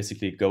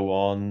basically go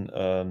on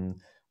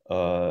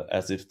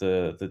as if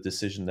the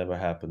decision never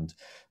happened.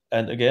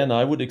 And again,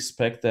 I would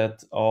expect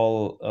that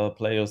all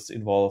players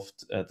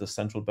involved at the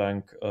central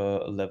bank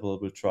level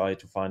will try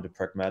to find a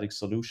pragmatic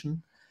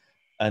solution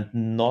and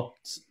not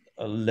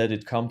let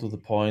it come to the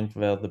point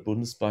where the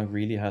Bundesbank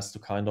really has to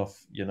kind of,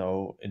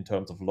 in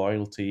terms of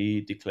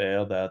loyalty,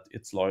 declare that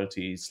its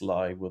loyalties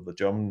lie with the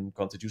German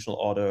constitutional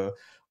order,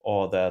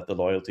 or that the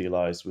loyalty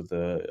lies with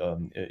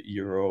the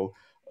Euro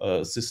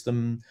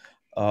system.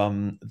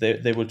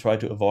 They will try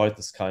to avoid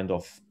this kind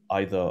of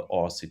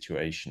either-or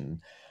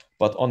situation.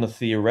 But on a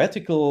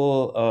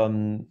theoretical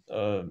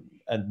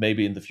and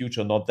maybe in the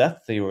future not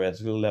that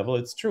theoretical level,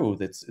 it's true.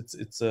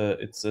 It's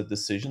a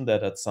decision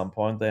that at some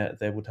point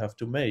they would have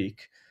to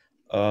make.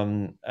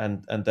 And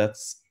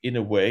that's in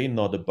a way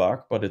not a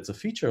bug, but it's a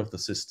feature of the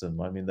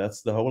system. I mean,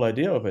 that's the whole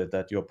idea of it,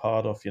 that you're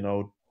part of,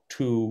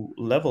 two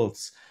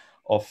levels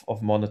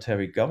of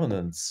monetary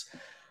governance.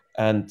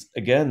 And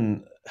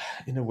again,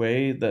 in a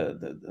way,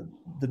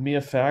 the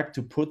mere fact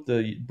to put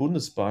the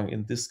Bundesbank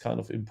in this kind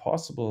of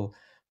impossible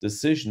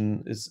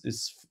decision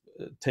is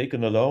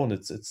taken alone.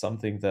 It's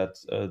something that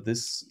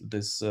this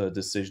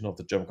decision of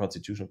the German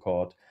Constitutional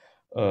Court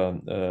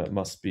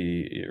must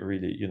be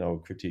really,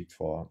 critiqued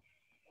for.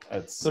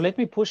 So let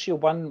me push you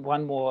one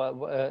more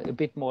a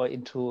bit more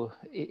into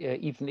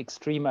even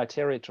extremer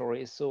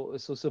territory. So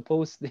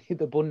suppose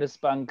the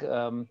Bundesbank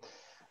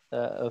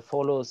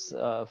follows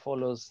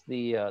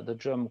the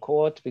German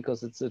court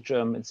because it's a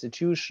German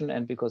institution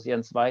and because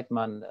Jens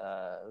Weidmann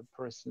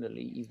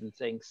personally even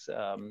thinks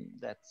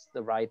that's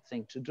the right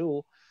thing to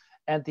do,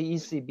 and the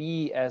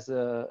ECB as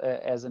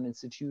an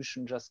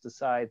institution just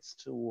decides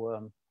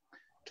to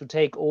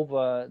take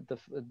over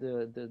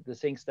the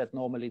things that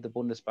normally the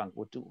Bundesbank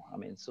would do. I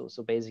mean, so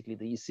basically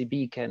the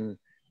ECB can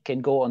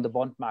go on the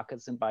bond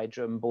markets and buy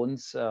German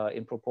bonds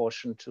in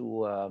proportion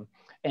to,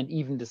 and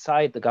even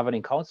decide, the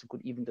governing council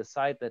could even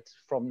decide that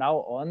from now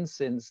on,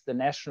 since the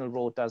national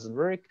road doesn't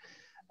work,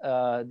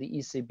 the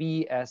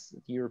ECB as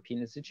the European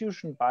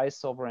institution buys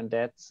sovereign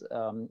debts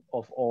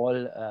of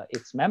all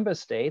its member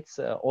states,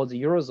 all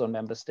the Eurozone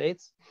member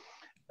states,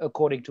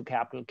 according to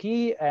capital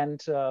key,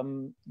 and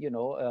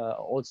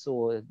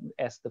also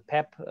as the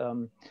PEP,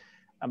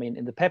 I mean,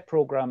 in the PEP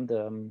program,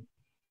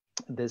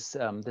 this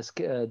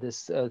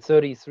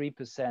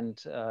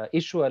 33%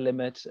 issuer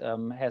limit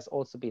has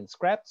also been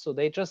scrapped. So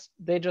they just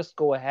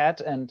go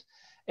ahead and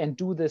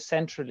do this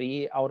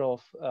centrally out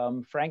of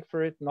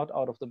Frankfurt, not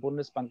out of the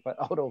Bundesbank, but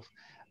out of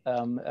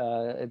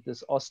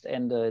this Ost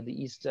end, the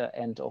east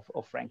end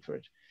of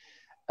Frankfurt.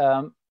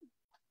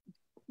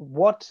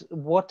 What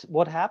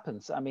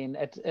happens? I mean,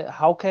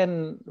 what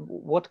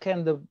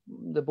can the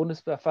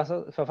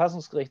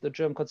Bundesverfassungsgericht, the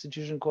German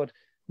Constitutional Court,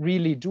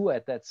 really do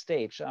at that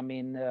stage? I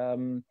mean,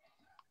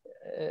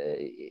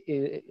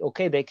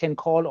 okay, they can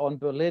call on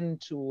Berlin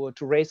to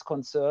raise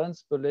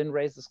concerns. Berlin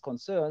raises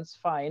concerns,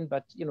 fine,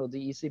 but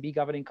the ECB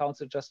Governing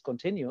Council just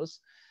continues,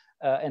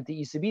 and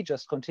the ECB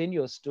just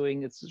continues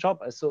doing its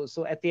job.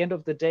 So at the end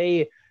of the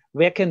day,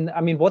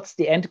 what's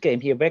the end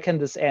game here? Where can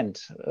this end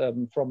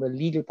from a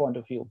legal point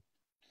of view?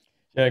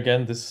 Yeah,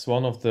 again, this is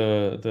one of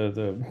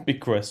the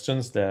big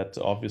questions that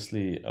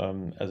obviously,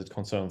 as it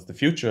concerns the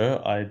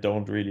future, I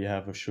don't really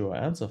have a sure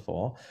answer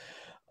for.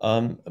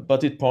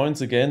 But it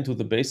points again to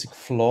the basic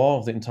flaw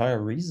of the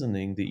entire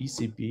reasoning. The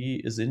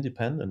ECB is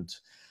independent,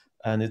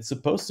 and it's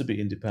supposed to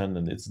be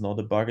independent. It's not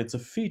a bug, it's a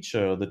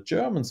feature. The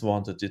Germans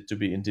wanted it to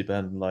be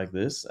independent like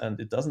this, and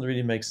it doesn't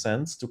really make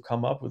sense to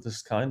come up with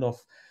this kind of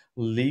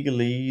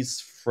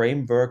legalese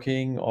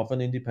frameworking of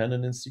an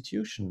independent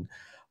institution.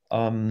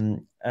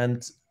 And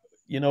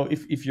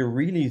if you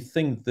really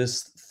think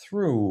this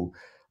through,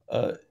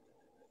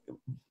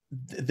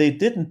 they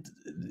didn't.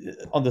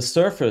 On the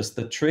surface,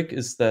 the trick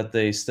is that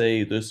they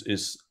say this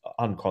is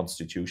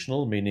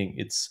unconstitutional, meaning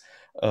it's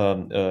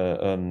kind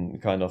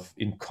of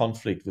in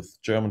conflict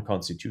with German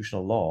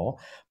constitutional law,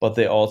 but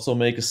they also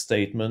make a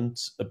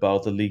statement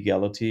about the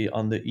legality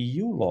under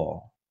EU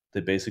law.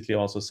 They basically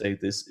also say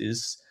this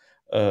is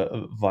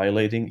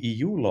violating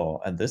EU law.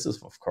 And this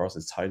is, of course,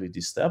 it's highly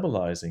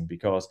destabilizing,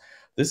 because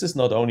this is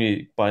not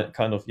only by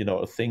kind of,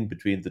 a thing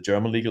between the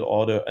German legal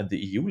order and the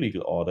EU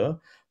legal order,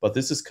 but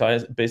this is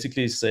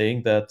basically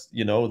saying that,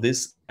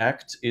 this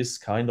act is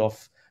kind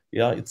of,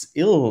 it's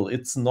ill.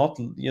 It's not,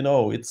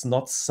 it's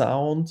not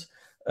sound.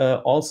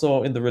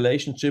 Also in the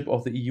relationship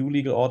of the EU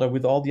legal order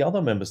with all the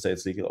other member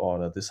states' legal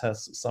order. This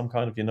has some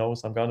kind of,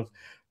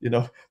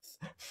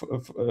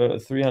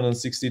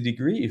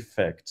 360-degree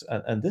effect.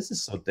 And this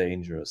is so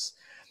dangerous.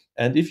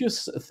 And if you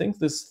think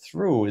this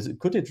through,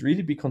 could it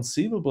really be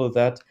conceivable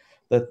that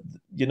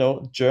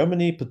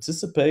Germany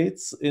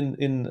participates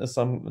in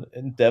some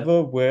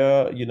endeavor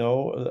where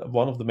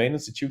one of the main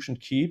institutions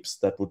keeps,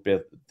 that would be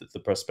the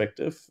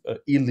perspective,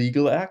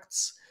 illegal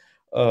acts,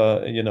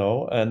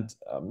 and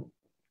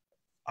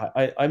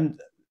I'm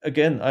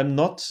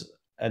not,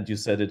 and you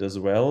said it as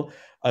well,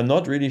 I'm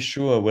not really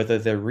sure whether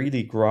they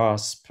really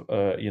grasp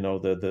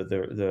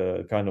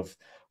the kind of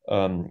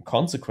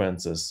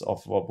consequences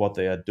of what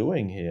they are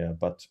doing here.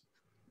 But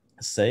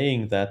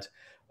saying that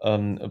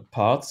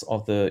parts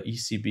of the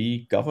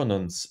ECB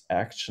governance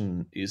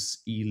action is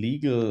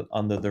illegal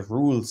under the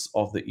rules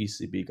of the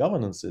ECB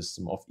governance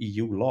system of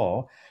EU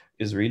law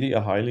is really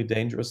a highly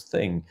dangerous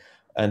thing.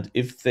 And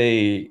if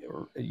they,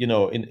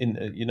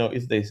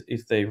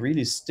 if they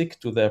really stick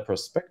to their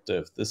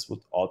perspective, this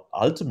would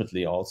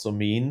ultimately also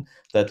mean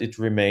that it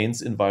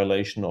remains in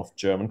violation of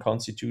German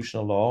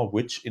constitutional law,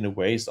 which in a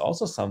way is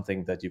also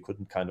something that you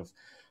couldn't kind of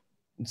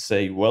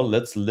say, well,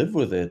 let's live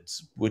with it,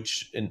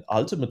 which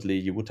ultimately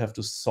you would have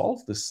to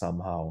solve this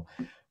somehow.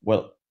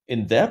 Well,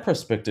 in their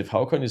perspective,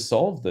 how can you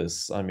solve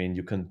this? I mean,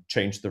 you can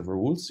change the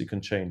rules, you can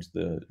change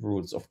the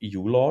rules of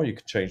EU law, you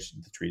can change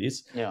the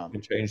treaties, you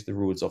can change the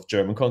rules of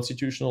German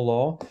constitutional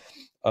law,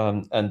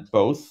 and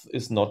both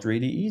is not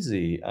really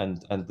easy.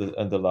 And the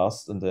other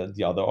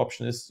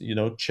option is,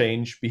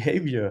 change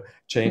behavior,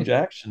 change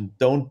action.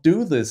 Don't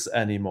do this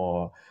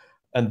anymore.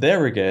 And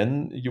there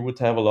again, you would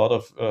have a lot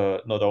of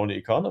not only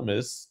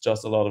economists,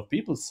 just a lot of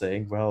people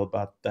saying, well,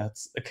 but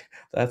that's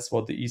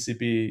what the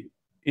ECB,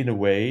 in a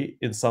way,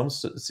 in some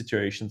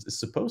situations is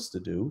supposed to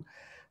do.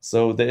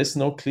 So there is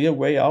no clear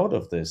way out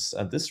of this.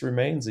 And this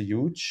remains a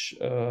huge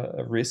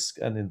risk,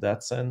 and in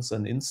that sense,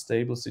 an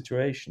unstable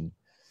situation.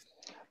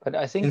 But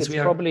I think it's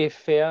probably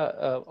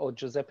fair,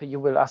 Giuseppe,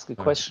 you will ask a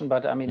question,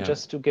 but I mean,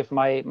 just to give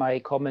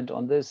my comment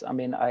on this, I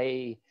mean,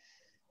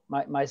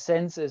 my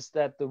sense is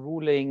that the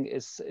ruling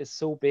is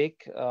so big,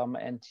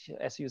 and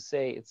as you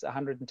say, it's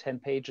 110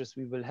 pages.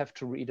 We will have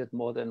to read it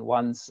more than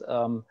once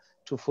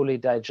to fully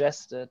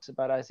digest it.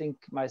 But I think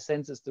my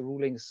sense is the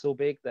ruling is so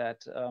big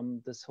that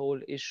this whole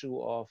issue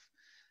of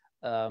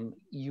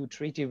EU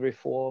treaty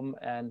reform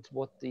and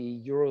what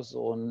the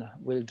Eurozone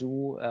will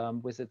do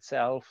with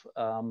itself,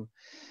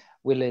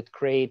 will it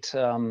create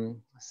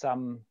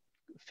some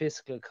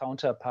fiscal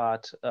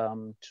counterpart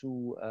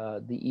to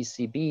the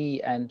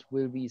ECB, and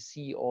will we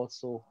see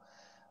also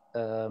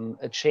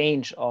a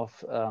change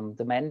of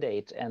the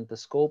mandate and the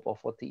scope of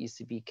what the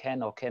ECB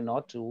can or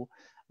cannot do?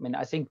 I mean,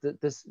 I think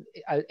that this,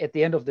 at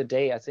the end of the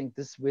day, I think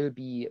this will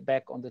be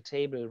back on the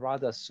table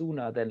rather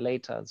sooner than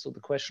later. So the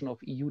question of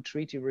EU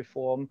treaty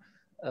reform,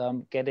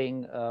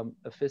 getting a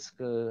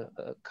fiscal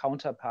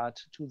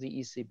counterpart to the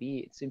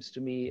ECB, it seems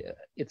to me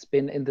it's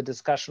been in the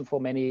discussion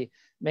for many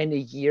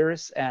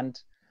years,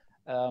 and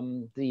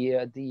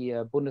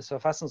the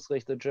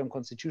Bundesverfassungsgericht, the German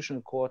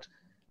Constitutional Court,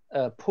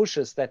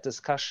 pushes that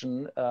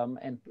discussion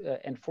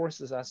and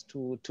forces us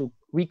to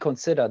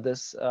reconsider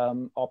this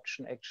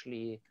option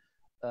actually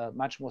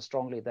much more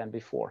strongly than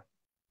before.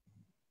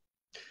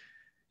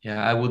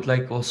 Yeah, I would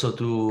like also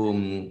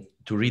to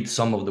read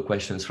some of the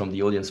questions from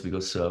the audience,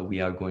 because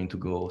we are going to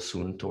go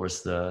soon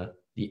towards the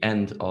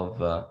end of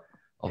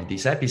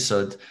this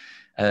episode.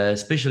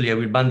 Especially, I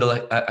will bundle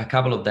a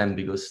couple of them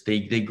because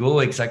they go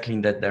exactly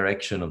in that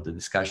direction of the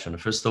discussion.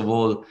 First of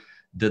all,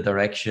 the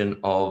direction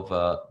of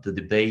the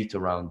debate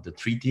around the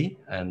treaty,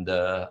 and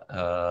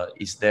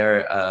is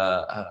there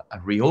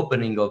a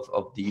reopening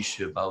of the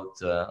issue about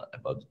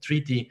the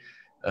treaty,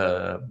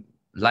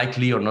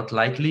 likely or not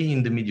likely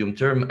in the medium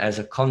term as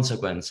a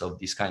consequence of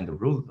this kind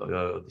of rule,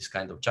 this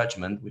kind of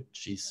judgment,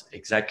 which is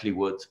exactly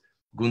what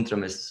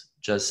Guntram has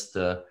just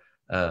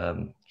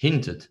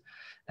hinted.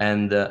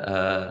 And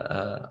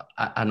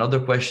another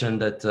question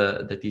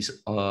that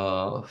is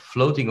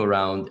floating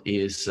around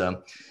is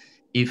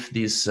if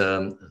this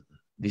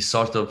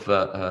sort of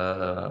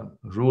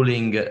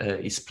ruling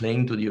is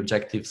playing to the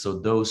objectives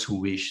of those who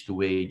wish to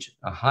wage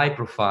a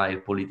high-profile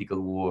political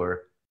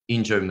war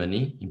in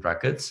Germany, in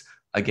brackets,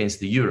 against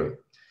the euro.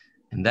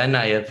 And then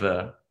I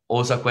have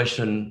also a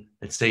question,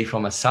 let's say,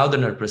 from a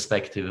Southerner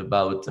perspective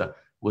about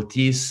what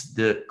is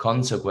the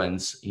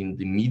consequence in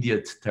the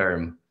immediate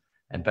term,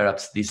 and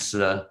perhaps this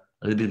a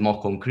little bit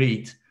more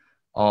concrete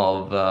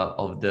of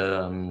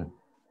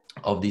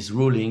this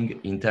ruling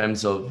in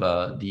terms of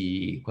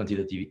the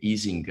quantitative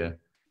easing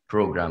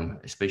program,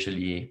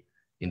 especially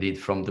indeed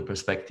from the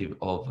perspective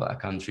of a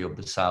country of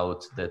the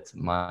South that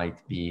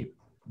might be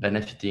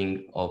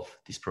benefiting of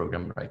this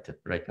program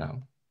right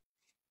now.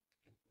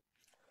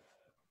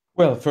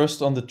 Well,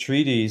 first on the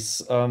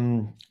treaties,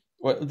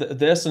 well,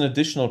 there's an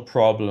additional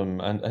problem,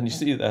 and you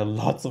see there are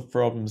lots of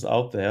problems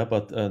out there,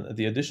 but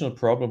the additional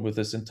problem with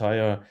this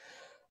entire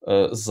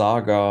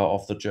saga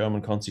of the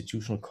German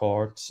Constitutional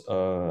Court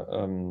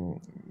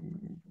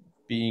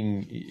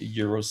being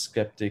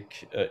Eurosceptic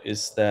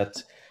is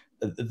that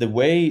the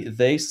way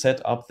they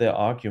set up their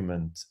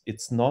argument,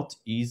 it's not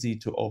easy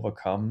to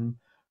overcome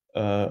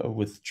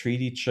with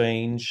treaty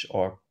change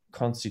or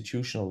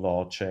constitutional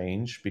law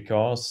change,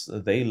 because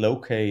they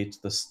locate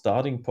the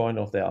starting point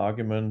of their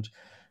argument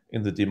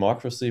in the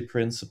democracy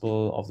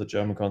principle of the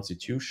German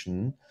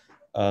Constitution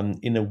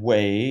in a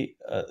way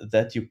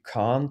that you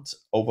can't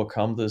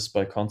overcome this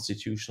by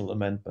constitutional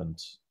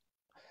amendment.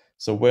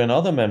 So where in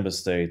other member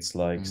states,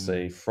 like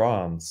say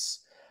France,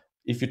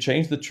 if you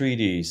change the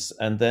treaties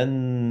and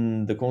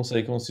then the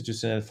Conseil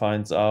Constitutionnel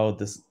finds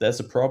out there's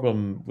a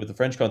problem with the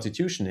French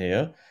Constitution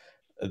here,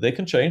 they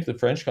can change the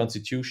French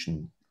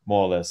Constitution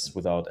more or less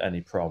without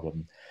any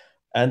problem.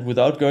 And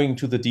without going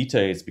into the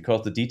details,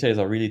 because the details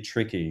are really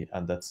tricky,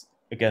 and that's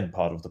again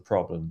part of the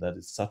problem, that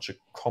it's such a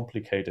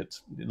complicated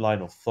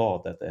line of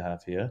thought that they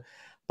have here.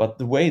 But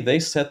the way they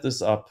set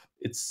this up,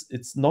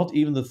 it's not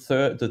even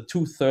the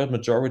two-third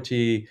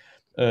majority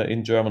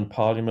in German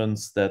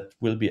parliaments that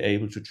will be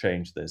able to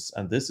change this.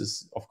 And this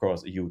is, of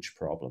course, a huge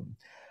problem.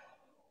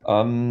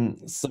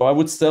 So I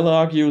would still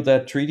argue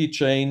that treaty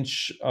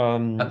change...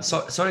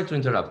 sorry to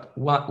interrupt.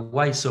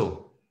 Why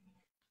so?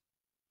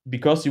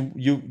 Because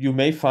you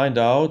may find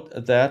out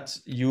that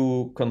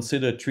you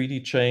consider treaty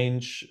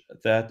change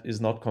that is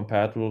not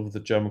compatible with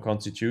the German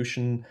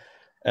Constitution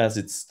as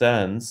it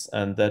stands,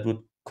 and that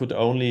could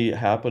only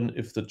happen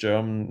if the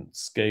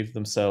Germans gave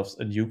themselves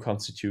a new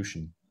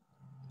constitution.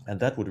 And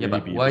that would really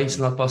be... Why it's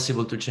not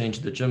possible to change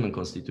the German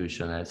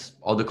Constitution, as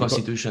all the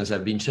constitutions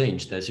have been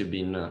changed, as you've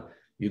been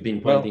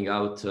pointing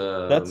out?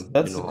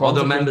 That's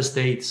other member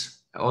states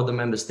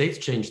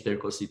changed their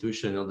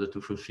constitution in order to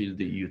fulfill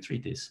the EU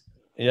treaties.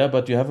 Yeah,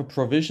 but you have a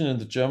provision in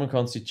the German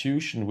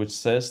Constitution which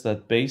says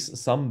that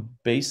some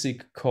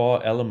basic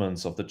core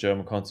elements of the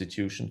German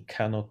Constitution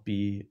cannot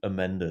be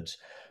amended.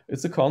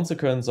 It's a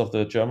consequence of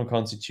the German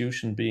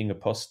Constitution being a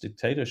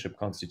post-dictatorship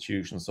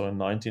constitution. So in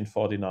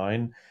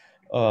 1949,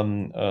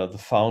 the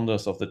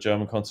founders of the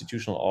German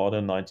Constitutional Order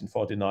in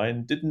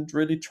 1949 didn't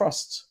really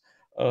trust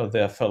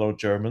their fellow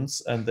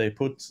Germans, and they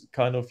put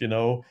kind of,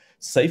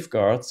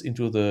 safeguards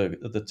into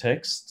the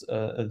text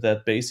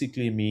that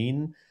basically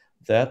mean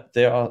that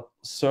there are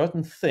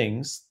certain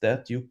things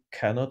that you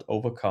cannot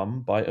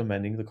overcome by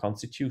amending the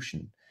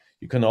constitution.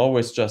 You can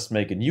always just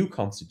make a new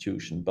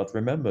constitution, but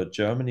remember,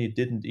 Germany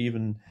didn't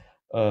even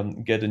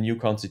get a new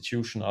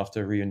constitution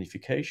after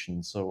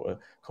reunification. So a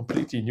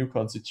completely new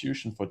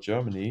constitution for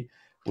Germany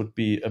would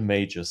be a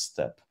major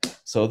step.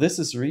 So this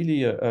is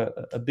really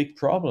a big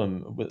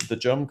problem with the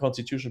German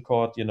Constitutional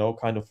Court,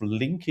 kind of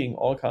linking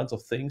all kinds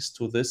of things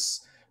to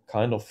this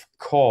kind of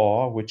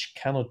core, which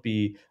cannot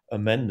be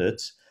amended.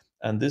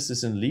 And this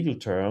is in legal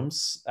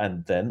terms,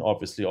 and then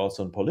obviously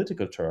also in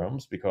political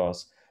terms,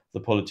 because the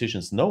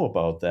politicians know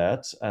about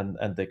that, and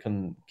they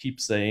can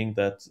keep saying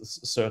that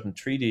certain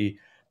treaty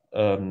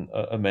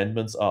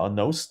amendments are a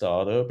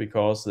no-starter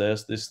because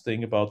there's this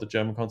thing about the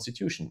German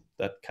Constitution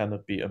that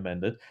cannot be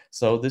amended.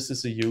 So this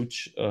is a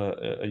huge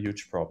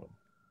problem.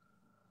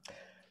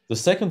 The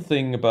second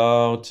thing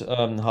about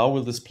how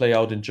will this play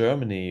out in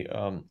Germany?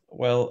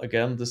 Well,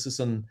 again, this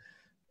is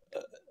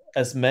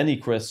as many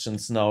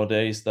questions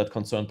nowadays that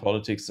concern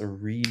politics, a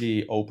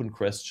really open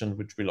question,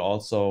 which will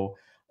also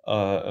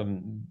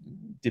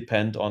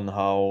depend on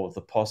how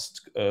the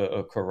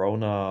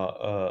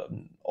post-corona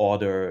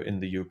order in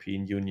the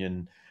European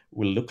Union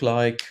will look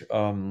like.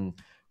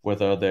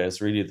 whether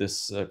there's really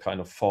this kind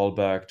of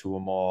fallback to a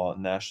more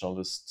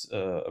nationalist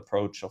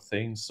approach of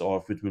things, or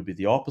if it will be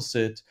the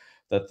opposite,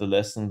 that the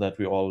lesson that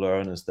we all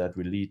learn is that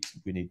we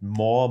need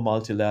more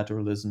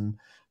multilateralism,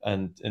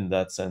 and in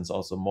that sense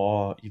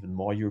also even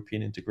more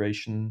European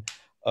integration.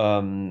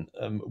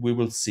 We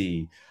will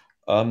see.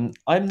 I'm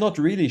not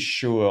really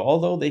sure,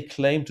 although they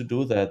claim to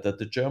do that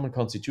the German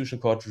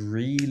Constitutional Court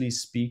really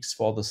speaks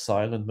for the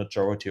silent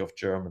majority of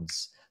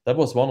Germans. That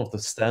was one of the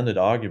standard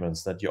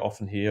arguments that you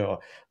often hear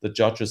the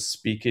judges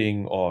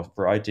speaking or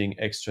writing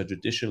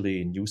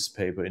extrajudicially in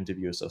newspaper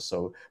interviews or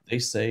so. They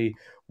say,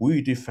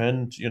 we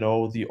defend,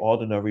 the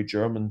ordinary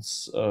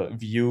Germans'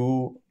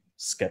 view,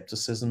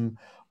 skepticism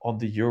on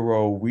the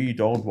euro. We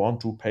don't want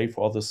to pay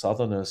for the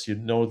Southerners.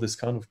 This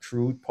kind of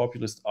crude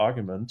populist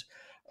argument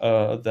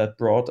that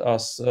brought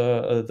us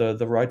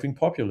the right-wing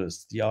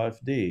populists, the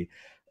AfD.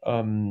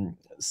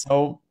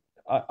 So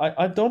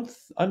I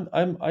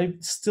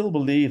still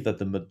believe that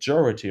the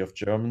majority of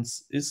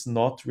Germans is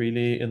not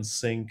really in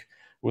sync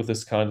with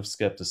this kind of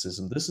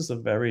skepticism. This is a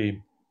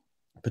very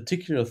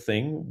particular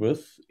thing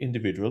with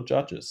individual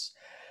judges.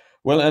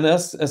 Well, and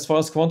as far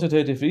as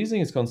quantitative easing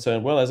is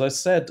concerned, well, as I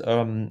said,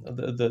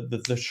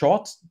 the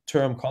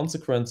short-term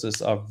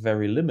consequences are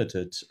very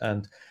limited.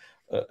 And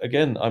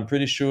again, I'm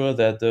pretty sure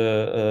that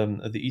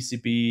the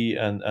ECB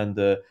and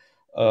the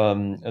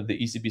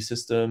ECB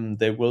system,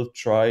 they will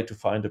try to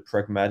find a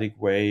pragmatic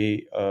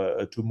way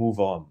to move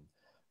on.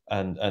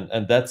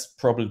 And that's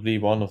probably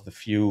one of the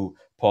few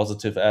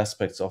positive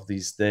aspects of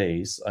these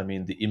days. I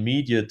mean, the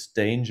immediate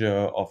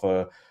danger of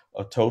a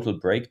total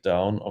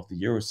breakdown of the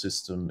euro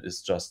system is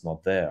just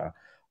not there.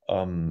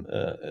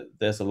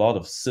 There's a lot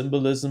of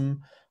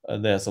symbolism,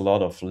 there's a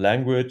lot of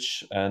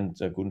language, and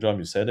Gundram,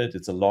 you said it,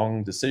 it's a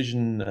long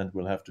decision and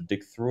we'll have to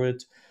dig through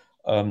it.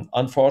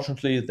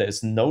 Unfortunately,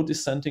 there's no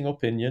dissenting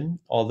opinion,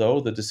 although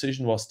the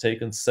decision was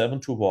taken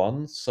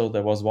 7-1. So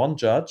there was one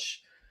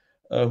judge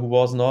who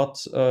was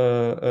not,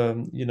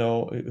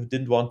 who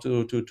didn't want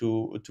to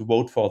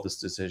vote for this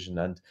decision.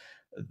 And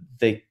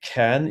they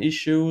can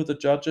issue, the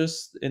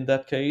judges in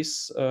that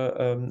case,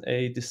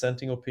 a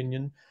dissenting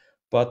opinion,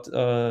 but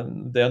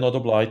they're not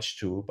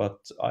obliged to.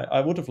 But I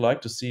would have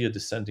liked to see a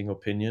dissenting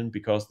opinion,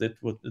 because that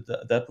would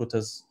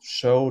have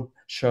shown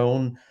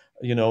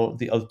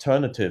the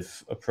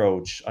alternative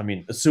approach. I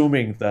mean,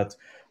 assuming that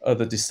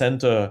the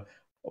dissenter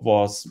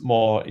was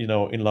more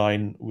in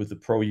line with the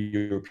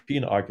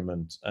pro-European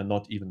argument and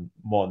not even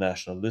more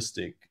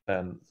nationalistic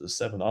than the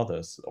 7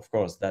 others. Of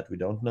course, that we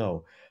don't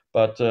know.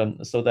 But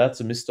so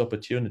that's a missed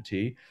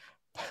opportunity.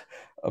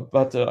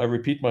 But I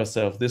repeat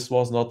myself, this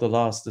was not the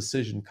last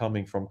decision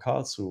coming from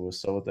Karlsruhe.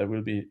 So there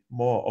will be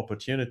more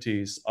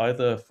opportunities,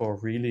 either for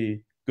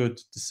really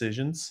good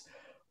decisions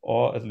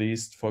or at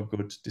least for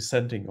good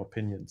dissenting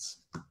opinions.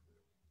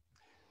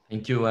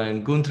 Thank you.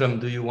 And Guntram,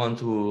 do you want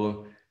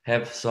to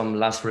have some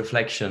last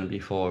reflection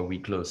before we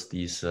close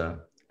this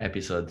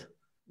episode?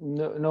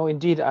 No,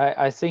 indeed.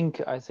 I think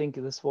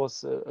this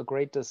was a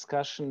great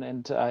discussion,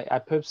 and I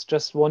perhaps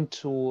just want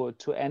to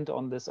end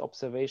on this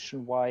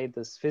observation why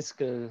this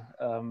fiscal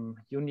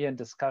union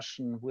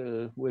discussion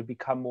will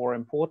become more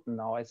important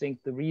now. I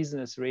think the reason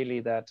is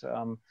really that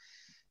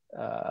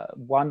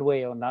one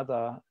way or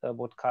another,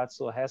 what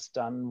Karlsruhe has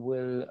done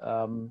will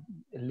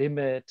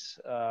limit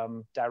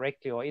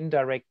directly or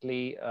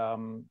indirectly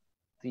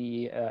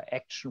the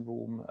action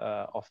room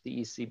of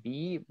the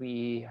ECB.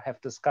 We have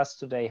discussed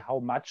today how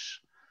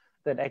much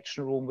that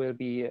action room will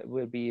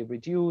be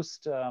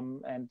reduced,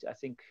 and I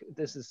think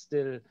this is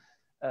still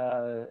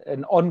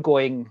an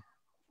ongoing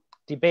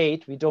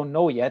debate. We don't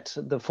know yet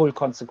the full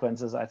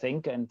consequences, I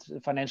think, and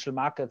financial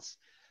markets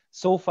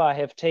so far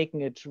have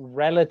taken it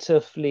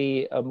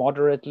relatively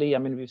moderately. I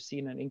mean, we've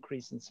seen an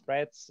increase in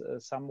spreads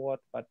somewhat,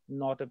 but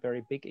not a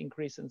very big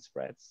increase in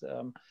spreads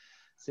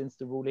since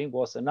the ruling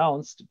was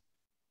announced.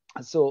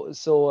 So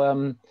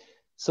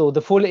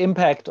the full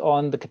impact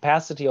on the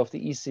capacity of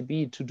the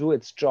ECB to do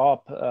its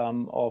job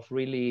of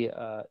really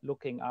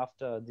looking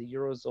after the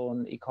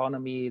Eurozone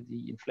economy,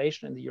 the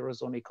inflation in the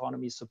Eurozone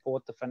economy,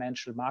 support the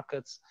financial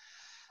markets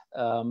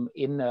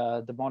in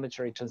the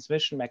monetary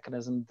transmission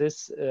mechanism,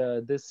 this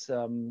will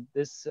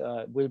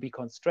be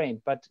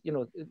constrained. But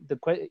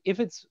if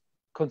it's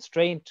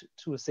constrained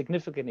to a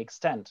significant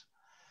extent,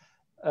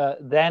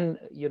 then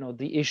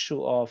the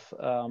issue of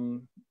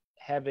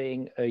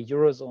having a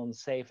Eurozone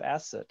safe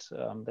asset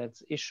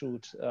that's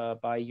issued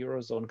by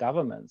Eurozone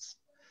governments,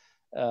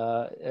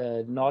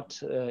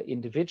 not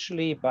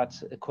individually, but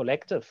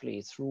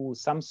collectively through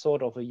some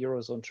sort of a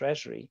Eurozone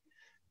treasury,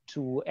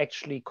 to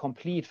actually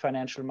complete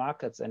financial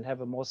markets and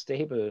have a more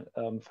stable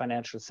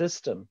financial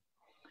system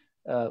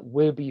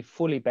will be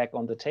fully back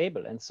on the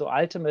table. And so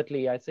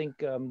ultimately, I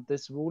think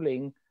this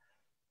ruling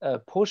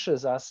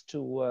pushes us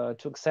to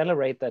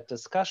accelerate that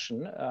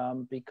discussion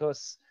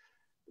because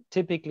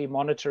typically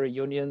monetary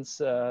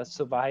unions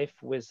survive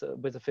with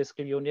a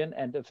fiscal union,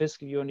 and a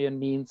fiscal union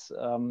means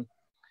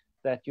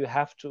that you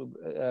have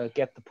to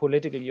get the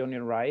political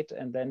union right,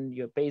 and then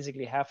you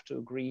basically have to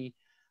agree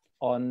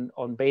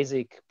on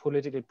basic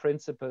political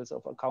principles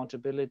of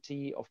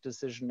accountability, of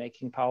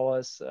decision-making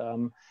powers,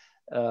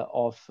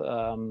 of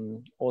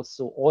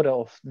also order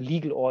of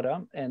legal order.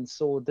 And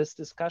so this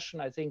discussion,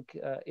 I think,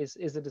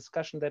 is a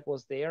discussion that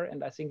was there,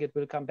 and I think it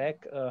will come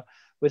back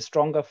with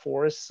stronger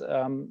force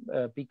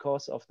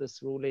because of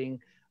this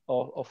ruling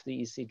of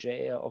the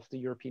ECJ, of the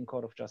European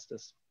Court of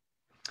Justice.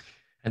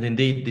 And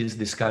indeed, this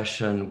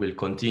discussion will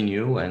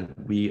continue, and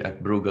we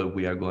at Bruegel,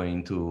 we are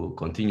going to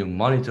continue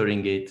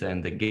monitoring it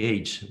and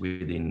engage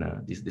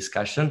within this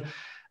discussion,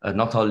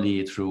 not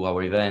only through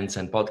our events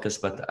and podcasts,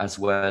 but as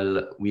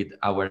well with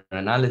our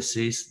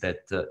analysis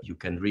that you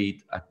can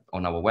read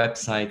on our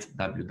website,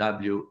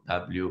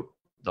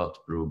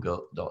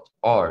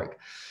 www.bruegel.org.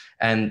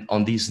 And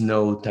on this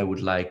note, I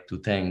would like to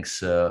thank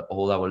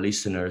all our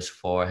listeners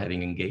for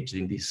having engaged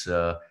in this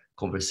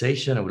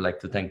conversation. I would like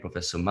to thank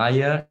Professor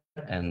Meyer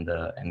and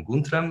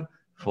Guntram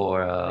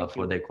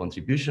for their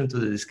contribution to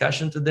the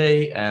discussion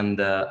today.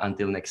 And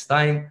until next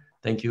time,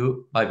 thank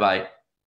you. Bye-bye.